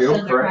is other Parkview, questions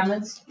or correct?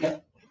 comments?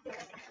 Yep.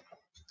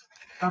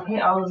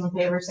 Okay, all those in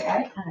favor say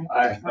aye.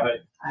 Aye.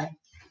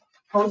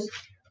 Opposed?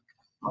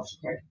 Motion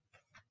carried.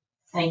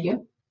 Thank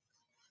you.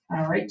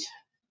 All right.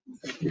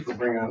 Thank you for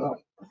bringing it up.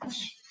 I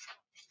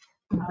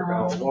forgot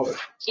all about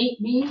it.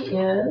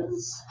 8B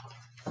is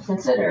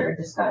consider,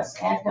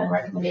 discuss, act on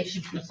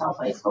recommendations from South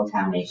Bicycle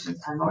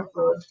Accommodations on North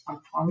Road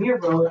from Cormier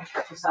Road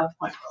to South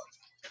Point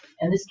Road.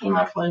 And this came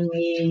up when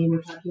we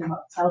were talking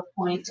about South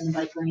Point and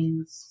bike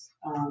lanes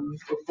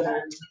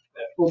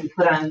will be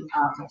put on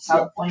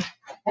South Point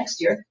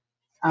next year.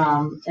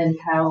 And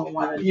Kyle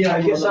wanted. Yeah,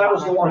 I guess I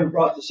was the one who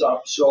brought this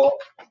up. So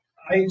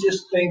I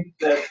just think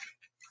that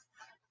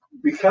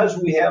because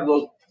we have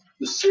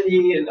the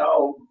city and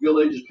now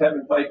villages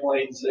having bike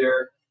lanes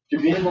there, to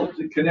be able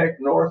to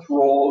connect North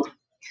Road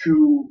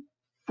to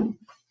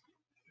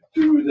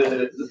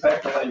the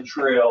Packline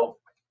Trail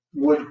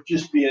would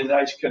just be a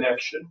nice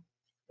connection.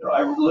 You know,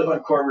 I live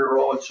on Cormier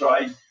Road, so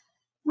I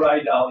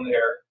ride down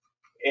there.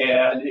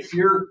 And if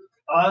you're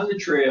on the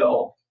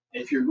trail,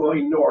 if you're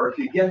going north,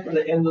 you get to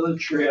the end of the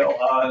trail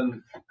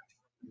on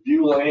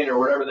View Lane or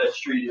whatever that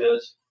street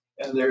is,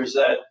 and there's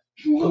that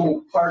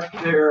little park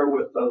there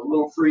with a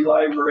little free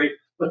library,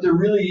 but there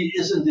really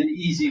isn't an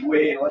easy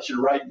way unless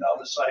you're riding down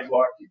the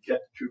sidewalk to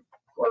get to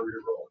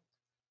Parkview Road.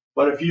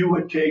 But if you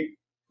would take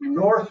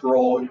North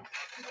Road,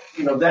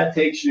 that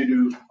takes you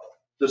to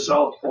the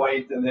South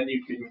Point, and then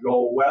you can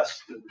go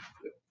west and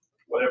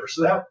whatever.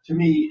 So that, to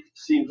me,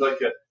 seems like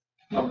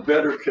a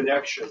better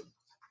connection.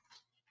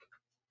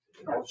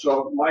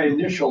 So my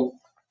initial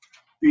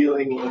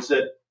feeling was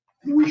that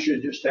we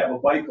should just have a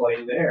bike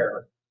lane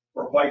there,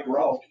 or a bike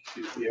route,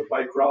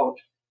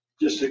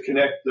 just to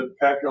connect the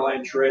Packer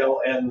Line Trail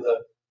and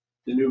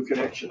the new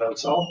connection on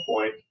South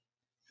Point.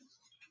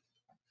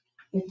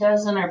 It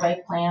does in our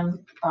bike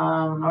plan,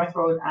 North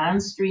Road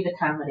on-street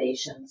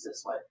accommodations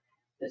is what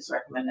is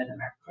recommended in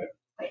our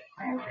bike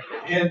plan.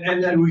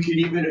 And then we could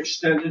even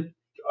extend it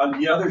on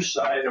the other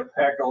side of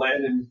Packer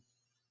Land and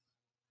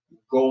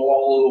go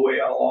all the way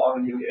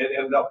along and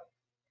end up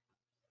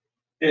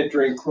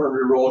entering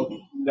Cormier Road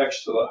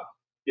next to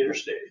the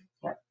interstate.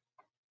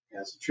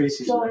 Yeah, so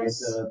Tracy's right.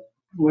 The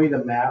way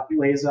the map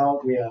lays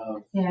out, we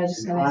have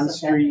an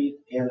on-street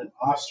and an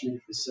off-street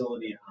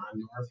facility on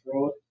North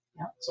Road.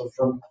 Yep. So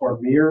from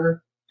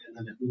Cormier, and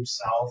then it moves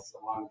south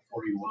along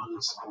 41,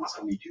 this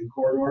 172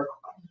 corridor.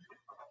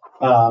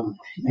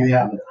 You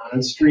have an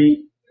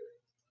on-street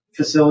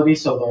facility,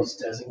 so those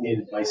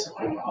designated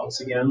bicycle routes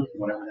again,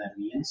 whatever that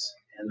means.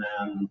 And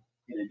then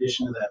in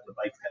addition to that, the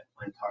bike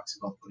plan talks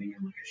about putting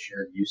in like a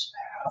shared use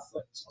path,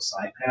 like a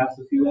side path,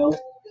 if you will,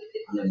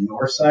 on the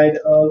north side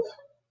of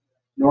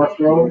North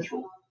Road.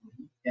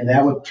 And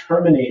that would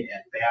terminate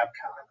at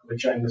Babcock,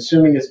 which I'm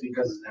assuming is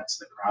because that's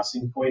the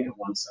crossing point at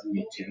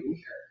 172.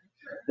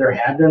 There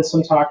had been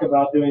some talk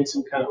about doing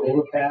some kind of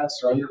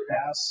overpass or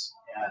underpass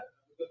at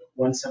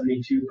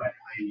 172 by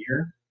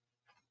Pioneer.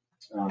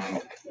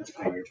 That's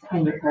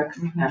Pioneer Park.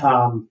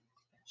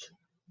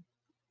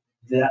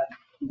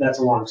 That's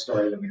a long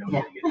story that we don't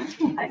need to get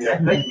into.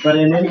 Exactly. But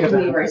in any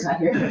event, Lever's not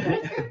here.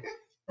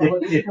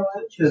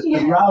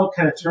 the route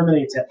kind of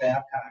terminates at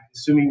Babcock,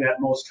 assuming that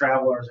most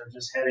travelers are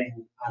just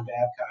heading on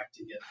Babcock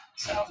to get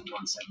south of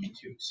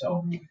 172.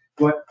 So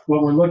what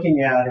we're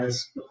looking at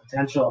is the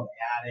potential of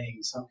adding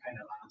some kind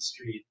of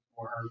on-street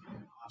or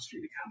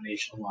off-street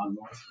accommodation along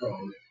North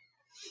Road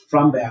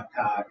from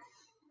Babcock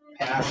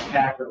past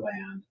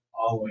Packerland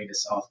all the way to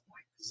South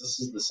Point, because this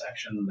is the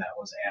section that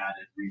was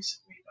added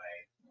recently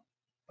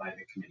by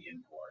the committee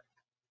and board.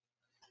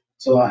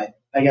 So I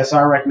guess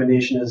our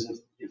recommendation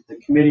is if the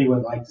committee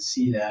would like to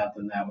see that,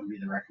 then that would be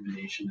the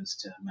recommendation, is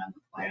to amend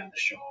the plan to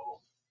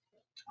show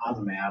on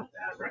the map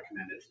that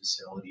recommended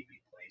facility be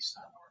placed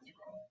on North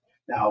Road.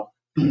 Now,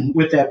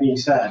 with that being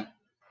said,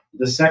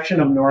 the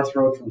section of North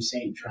Road from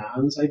St.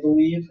 John's, I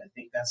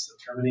think that's the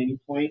terminating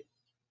point,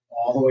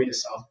 all the way to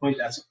South Point,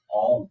 that's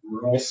all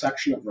rural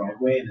section of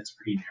roadway, and it's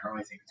pretty narrow.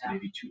 I think it's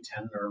maybe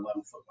 210 or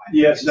 11 foot wide.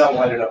 Yeah, it's not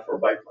wide enough for a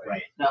bike lane.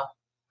 Right. No.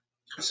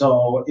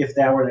 So if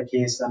that were the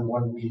case, then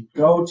when we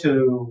go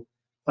to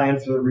plan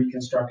for the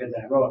reconstructed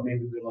that road,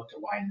 maybe we look to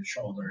widen the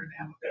shoulder and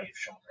have a paved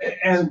shoulder.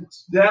 And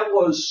that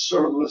was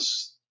sort of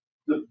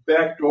the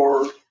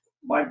backdoor,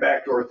 my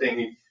backdoor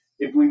thinking.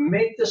 If we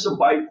make this a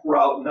bike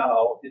route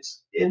now,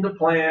 it's in the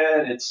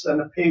plan, it's on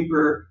the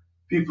paper,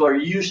 people are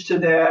used to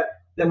that.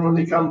 Then when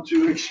they come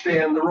to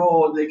expand the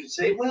road, they can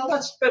say, well,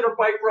 that's been a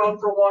bike route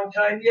for a long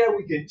time. Yeah,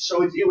 we can.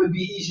 So it would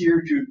be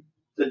easier to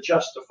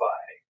justify.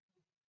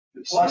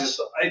 Plus,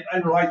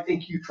 I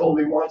think you told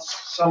me once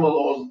some of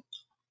those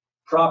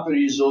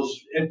properties, those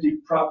empty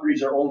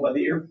properties are owned by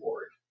the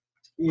airport.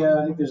 Yeah,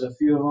 I think there's a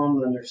few of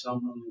them, and there's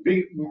some.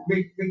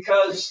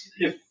 Because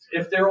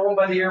if they're owned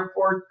by the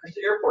airport, because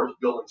the airport's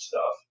building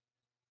stuff,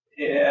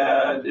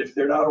 and if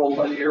they're not owned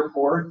by the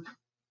airport,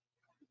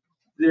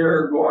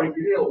 they're going,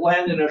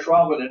 land in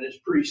Ashwaubenon is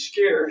pretty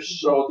scarce,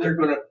 so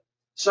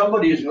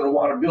somebody is going to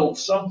want to build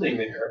something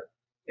there.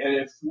 And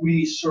if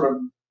we sort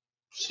of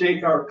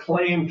stake our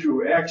claim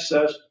to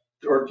access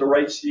or to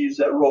rights to use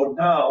that road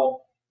now,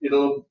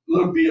 it'll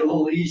be a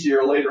little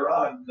easier later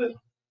on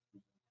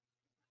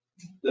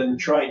than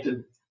trying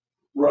to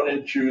run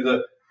into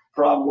the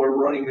problem we're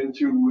running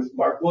into with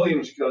Mark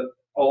Williams, because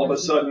all of a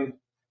sudden,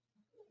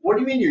 what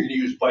do you mean you're going to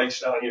use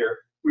bikes down here?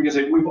 We can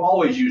say, we've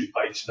always used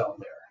bikes down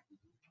there.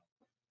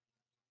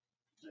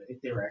 I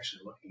think they were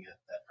actually looking at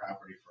that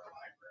property for a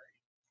library.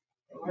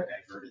 We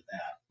diverted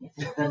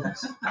that.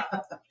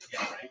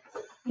 Yeah, right.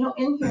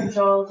 In here,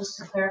 Joel, just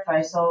to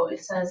clarify, so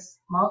it says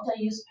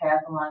multi-use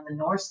path along the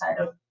north side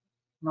of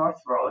North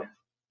Road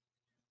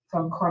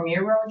from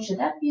Cormier Road. Should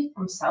that be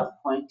from South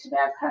Point to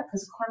Babcock?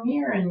 Because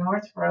Cormier and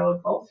North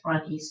Road both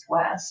run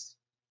east-west.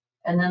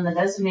 And then the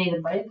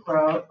designated bike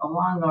road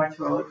along North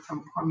Road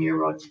from Cormier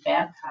Road to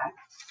Babcock.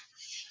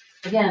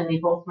 Again, they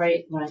both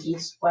run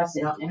east-west.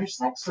 They don't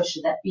intersect. So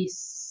should that be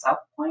South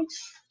Point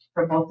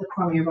for both the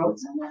Cormier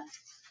roads on that?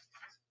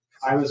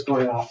 I was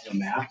going off the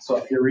map, so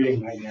if you're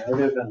reading my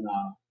narrative in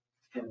the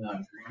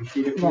green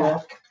sheet, if you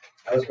will,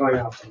 I was going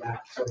off the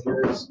map. So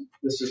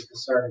this is the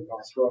start of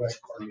North Road at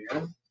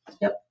Cormier.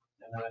 Yep.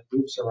 And then it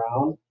loops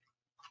around,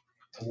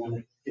 and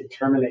then it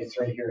terminates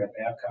right here at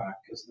Babcock,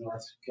 because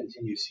north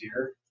continues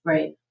here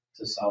Right.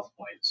 to South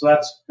Point. So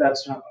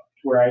that's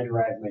where I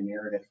derive my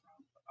narrative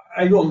from.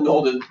 I don't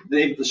know the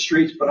name of the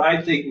streets, but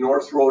I think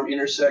North Road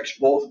intersects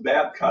both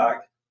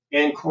Babcock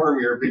and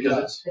Cormier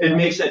because it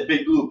makes that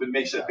big loop, it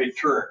makes that big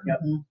turn.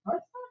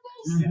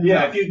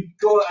 Yeah, if you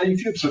go,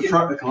 if you. It's a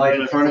front, like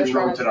a frontage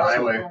road to the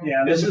highway.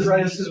 Yeah, this is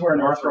where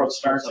North Road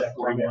starts at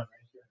Cormier.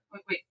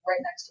 Wait, right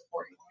next to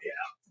 41.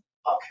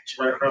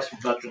 Right across from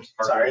Veterans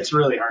Park. Sorry, it's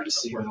really hard to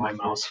see with my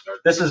mouse.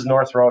 This is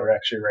North Road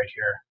actually right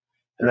here.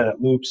 And then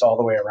it loops all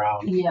the way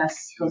around.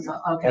 Yes, goes on,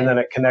 okay, And then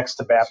it connects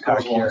to Babcock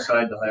Goes here.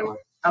 alongside the highway.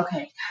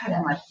 okay. God,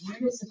 I'm like,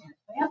 where is it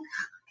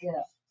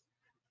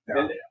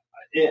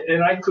at?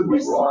 And I could be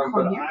wrong,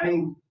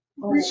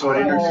 but So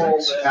it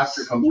intersects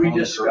after comes. we down the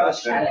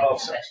discussed road.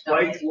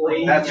 bike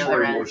lane That's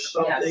where or you're-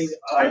 something. yes.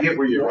 I get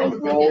where you're on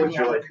going. the road,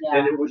 Yeah, like, yeah.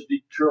 And it was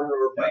determined,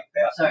 or bike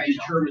path, Sorry,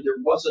 John. determined there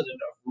wasn't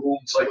enough room.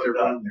 It's like to they're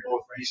put running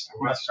both east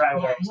and west.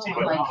 Yeah,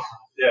 no, like,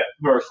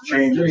 North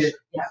changes.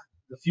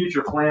 The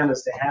future plan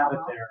is to have it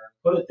there,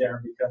 put it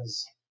there,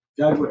 because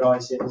Doug would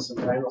always say this, and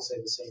Brian will say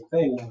the same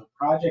thing. When a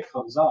project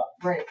comes up,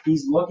 Right.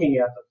 he's looking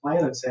at the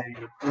plan and saying,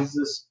 are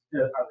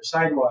there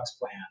sidewalks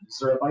planned? Is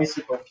there a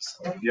bicycle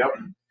facility? Yep.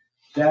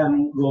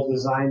 Then we'll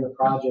design the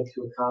project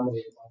to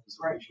accommodate what was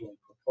originally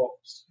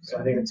proposed. So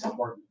I think it's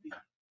important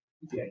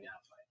to be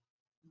identified.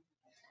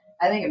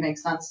 I think it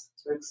makes sense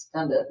to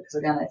extend it, because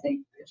again, I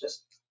think it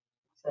just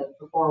said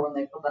before when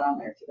they put that on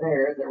there to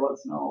there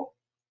was no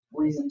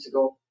reason to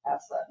go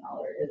past that.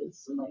 Now there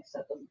is, and like I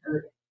said, doesn't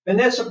hurt. And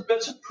that's a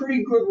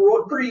pretty good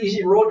road, pretty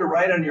easy road to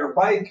ride on your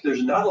bike.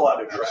 There's not a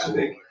lot of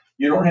traffic.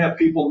 You don't have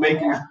people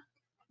making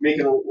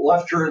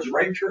left turns,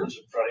 right turns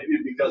in front of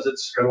you because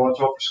it's. Gotta watch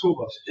out for school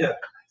buses.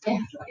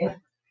 yeah.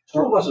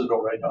 School buses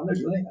don't ride down there,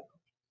 do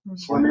they?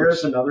 Cormier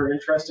is another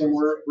interesting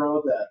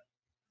road that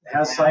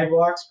has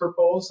sidewalks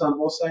proposed on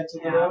both sides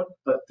of the road,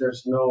 but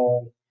there's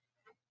no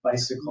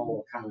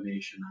bicycle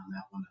accommodation on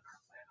that one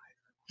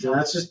in our plan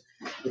either. So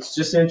it's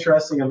just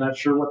interesting. I'm not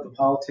sure what the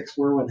politics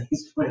were when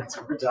these plans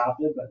were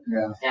adopted, but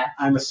Yeah.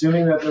 I'm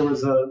assuming that there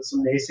was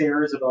some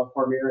naysayers about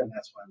Cormier, and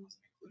that's why it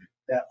wasn't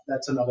included.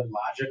 That's another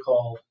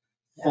logical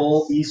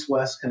full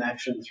east-west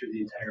connection through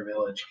the entire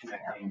village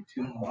connecting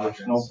two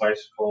There's no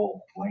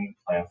bicycle lane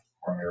plan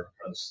for Cormier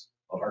because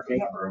of the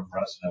number of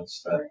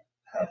residents that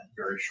have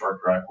very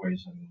short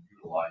driveways and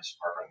utilize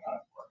parking on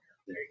Cormier.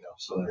 There you go.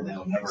 So there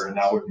will never, and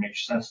now it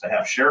makes sense to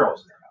have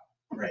Sharrows there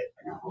now. Right.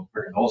 We'll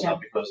figure those out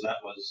because that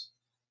was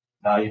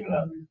not even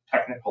a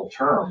technical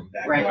term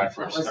back when I Right, it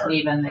first wasn't started.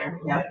 even there,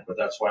 yeah. But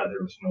that's why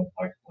there was no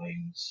bike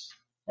lanes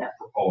Yeah.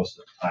 proposed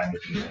at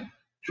the time.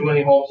 Too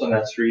many homes on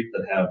that street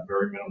that have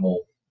very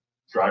minimal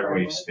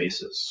driveway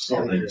spaces,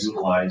 so they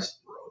utilize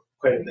the road.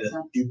 Quite a bit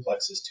of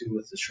duplexes too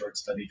with the short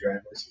study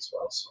driveways as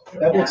well, so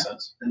that makes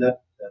sense. And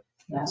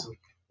that's a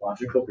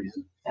logical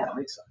reason. That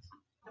makes sense.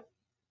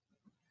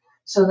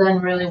 So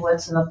then really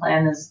what's in the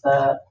plan is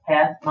the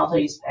path,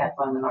 multi-use path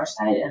on the north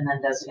side and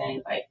then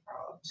designated bike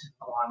road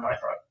along North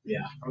Road.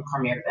 Yeah. From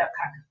Cormier to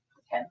Babcock.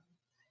 Okay.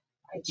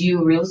 Do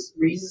you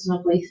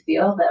reasonably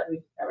feel that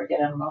we ever get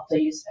a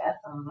multi-use path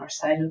on the north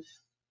side of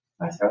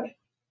North Road?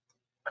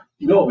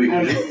 No, I would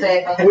because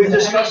say, we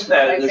discussed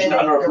that, I'd there's say not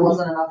that enough there room.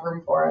 wasn't enough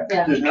room for it.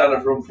 Yeah. There's not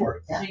enough room for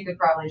it. So you could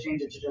probably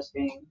change it to just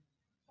being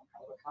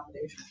kind of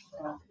accommodation.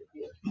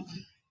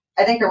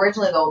 I think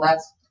originally though,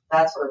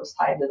 that's where it was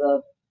tied to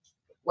the,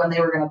 when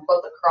they were gonna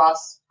put the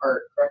cross,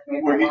 or correct me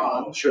if I'm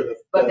wrong, Sure.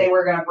 but they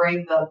were gonna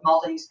bring the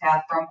multi-use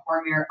path from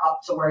Cormier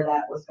up to where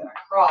that was gonna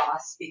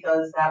cross,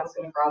 because that was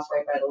gonna cross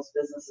right by those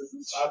businesses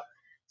and stuff.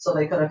 So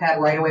they could have had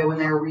right away when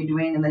they were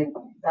redoing, and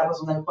that was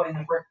when they were putting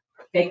the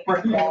fake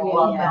brick wall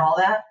up and all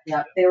that.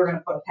 Yep. They were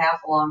gonna put a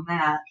path along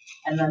that,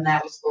 and then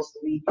that was supposed to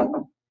lead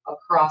you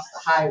across the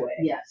highway.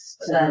 Yes.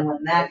 So then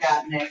when that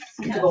got nixed,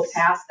 to go Yes.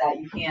 past that,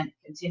 you can't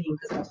continue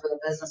because that's where the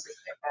businesses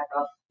pick back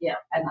up. Yeah.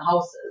 And the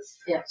houses.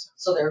 Yeah.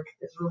 So there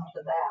is room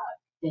for that,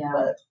 Yeah,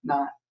 but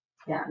not.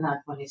 yeah, not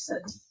when you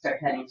said start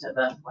heading to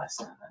the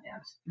west end, yeah.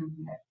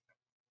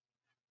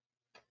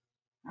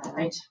 All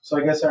right, So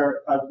I guess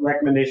our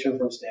recommendation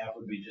from staff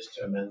would be just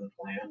to amend the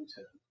plan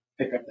to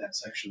pick up that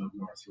section of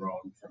North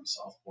Road from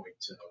South Point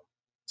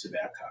to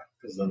Babcock,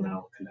 because then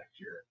that'll connect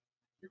your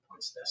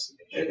point's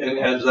destination. And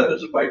as that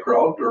as a bike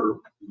route or?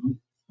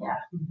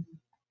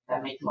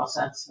 that makes more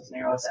sense as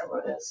narrow as that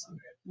road is.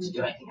 To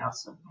do anything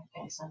else wouldn't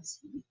make any sense.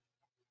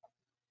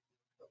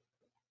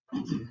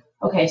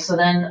 Okay, so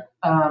then,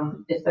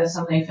 if there's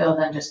something you feel,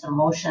 then just a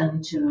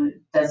motion to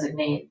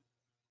designate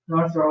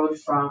North Road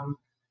from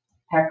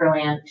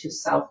Packerland to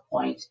South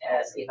Point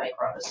as a bike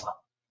route as well.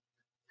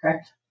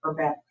 Correct? Or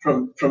back.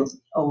 From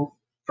Oh,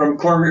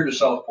 Cormier to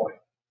South Point.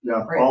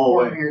 Yeah, Right, all the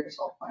way. Cormier to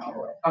South Point all the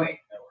way. okay,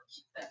 That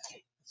works. that's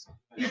it.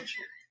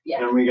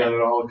 Yeah. And we got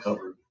it all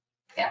covered.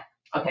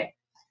 Okay.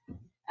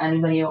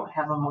 Anybody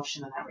have a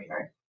motion in that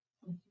regard?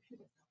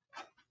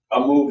 a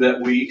move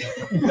that we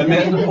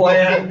amend the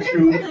plan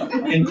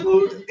to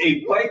include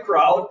a bike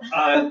route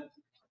on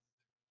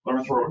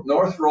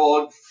North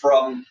Road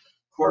from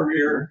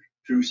Cormier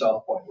to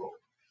South Point Road.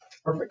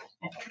 Perfect.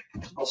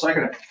 I'll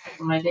second it.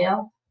 From my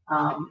Dale.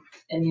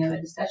 Any other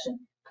discussion?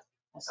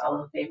 That's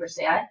all in favor,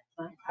 say aye.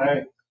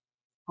 Aye.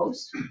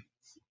 Opposed?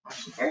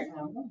 Motion carried.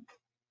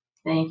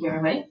 Thank you,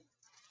 everybody.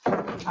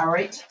 All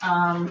right,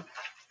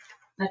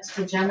 next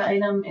agenda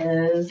item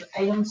is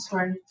items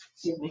for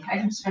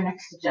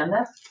next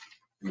agenda.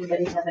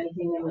 Anybody have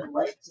anything they would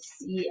like to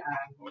see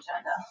on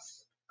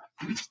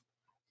the agenda?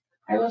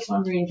 I was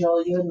wondering,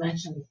 Joel, you had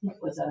mentioned, I think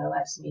it was at our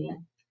last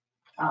meeting,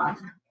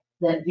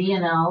 that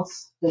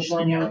V&Ls, visual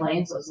and narrow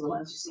lanes, those are the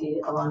ones you see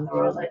along the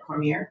road like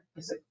Cormier,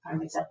 is a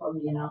prime example of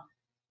V&L,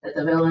 that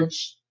the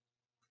village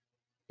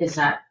is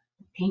not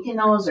painting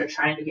those or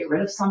trying to get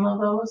rid of some of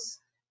those.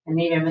 And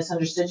maybe I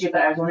misunderstood you,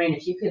 but I was wondering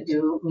if you could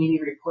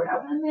maybe report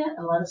out on that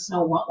and let us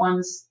know what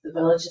ones the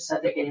village has said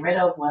they're getting rid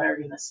of, what are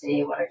gonna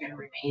stay, what are gonna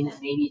remain, and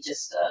maybe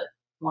just a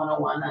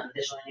 101 on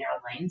visually narrow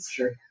lanes.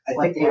 Sure. I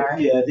What think they are.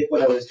 I think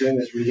what I was doing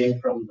was reading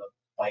from the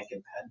bike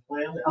and ped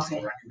plan as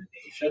Okay. a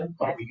recommendation,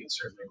 but we can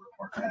certainly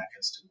report back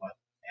as to what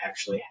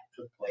actually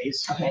took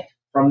place Okay,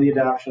 from the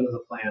adoption of the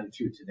plan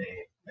to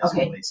today. as it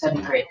okay, relates to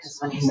that'd be great, because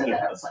when you said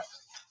that, I was like,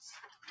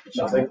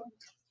 Nothing?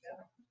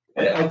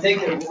 I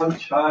think at one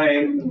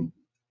time,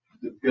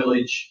 the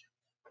village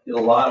did a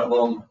lot of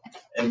them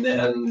and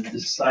then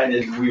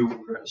decided we were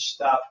gonna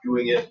stop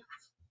doing it.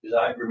 Because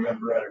I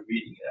remember at a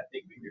meeting, I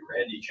think maybe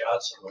Randy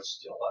Johnson was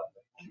still on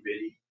the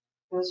committee.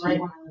 It was right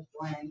when I was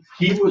born.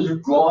 He was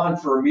gone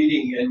for a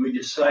meeting and we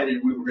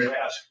decided we were gonna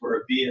ask for a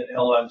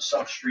B&L on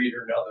some street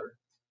or another.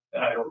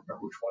 And I don't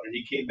remember which one. And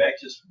he came back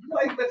and says,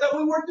 Mike, I thought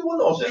we weren't doing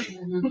those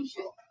anymore.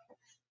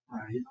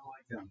 You know,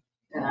 like them.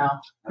 you know,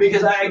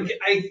 Because I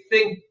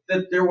think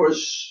that there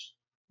was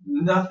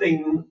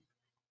nothing,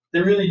 they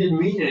really didn't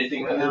mean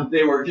anything.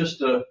 They were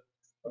just a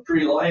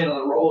pretty line on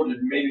the road and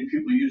maybe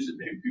people used it,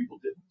 maybe people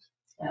didn't.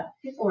 yeah,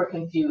 people were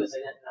confused, they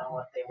didn't know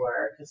what they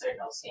were, because they're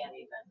no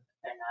standing, and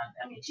they're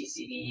not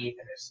MHGCD,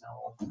 there's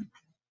no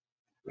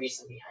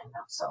reason behind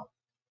them, so.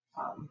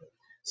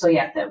 So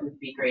yeah, that would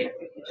be great if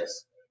we could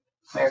just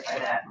clarify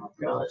that and what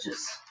the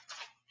village's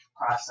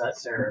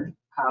process or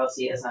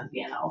policy is on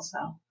VNLs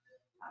now.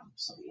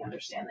 So we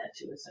understand that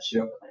too,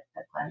 especially with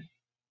that plan.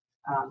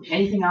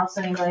 Anything else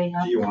anybody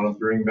have? Do you want to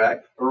bring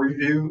back a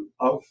review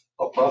of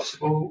a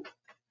possible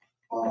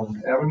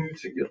avenue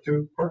to get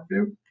to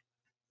Parkview?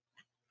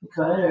 We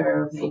could,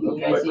 or maybe you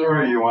guys,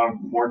 Or you want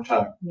more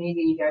time?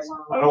 maybe you guys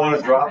want. I don't want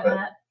to drop it.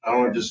 that. I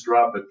don't want to just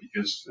drop it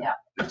because Yeah.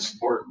 it's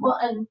important. Well,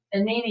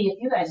 and maybe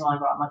if you guys want to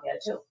go out and look at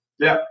it too.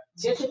 Yeah.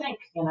 See what you think,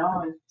 you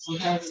know, and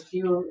sometimes if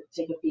you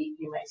take a peek,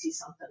 you might see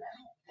something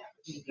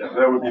Yeah,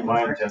 that would be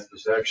my intent,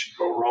 is to actually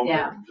go around there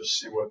Yeah. and just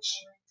see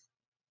what's.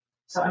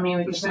 So, I mean,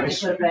 we can It's certainly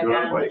nice put it to back do it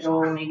on, right.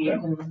 Joel, maybe you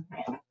can,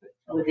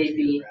 would they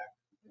be,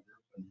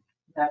 would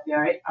that be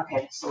all right?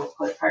 Okay, so we'll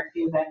put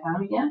Parkview back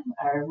on again,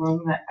 our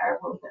room that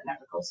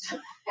never goes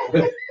to.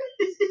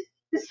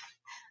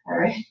 All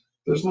right,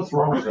 There's nothing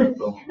wrong with that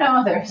though.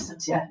 no, there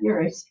isn't, yeah, you're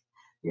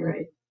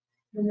right.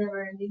 The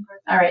never ending.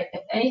 All right,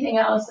 if anything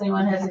else,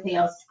 anyone has anything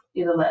else,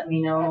 either let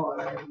me know or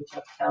reach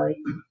out to Kelly,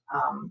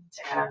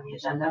 to add on the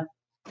agenda.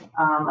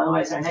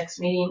 Otherwise, our next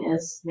meeting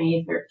is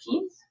May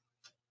 13th.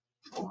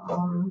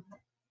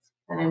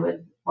 And I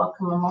would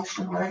welcome a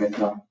motion, where to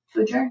go,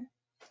 to adjourn.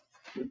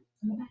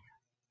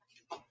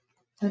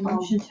 The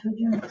motion to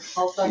adjourn.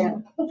 I'll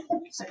second.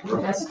 Second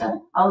from Jessica,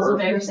 all those in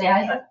favor say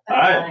aye.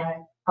 Aye.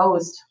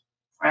 Opposed,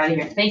 we're out of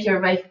here, thank you,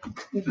 everybody.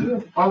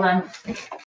 Well done.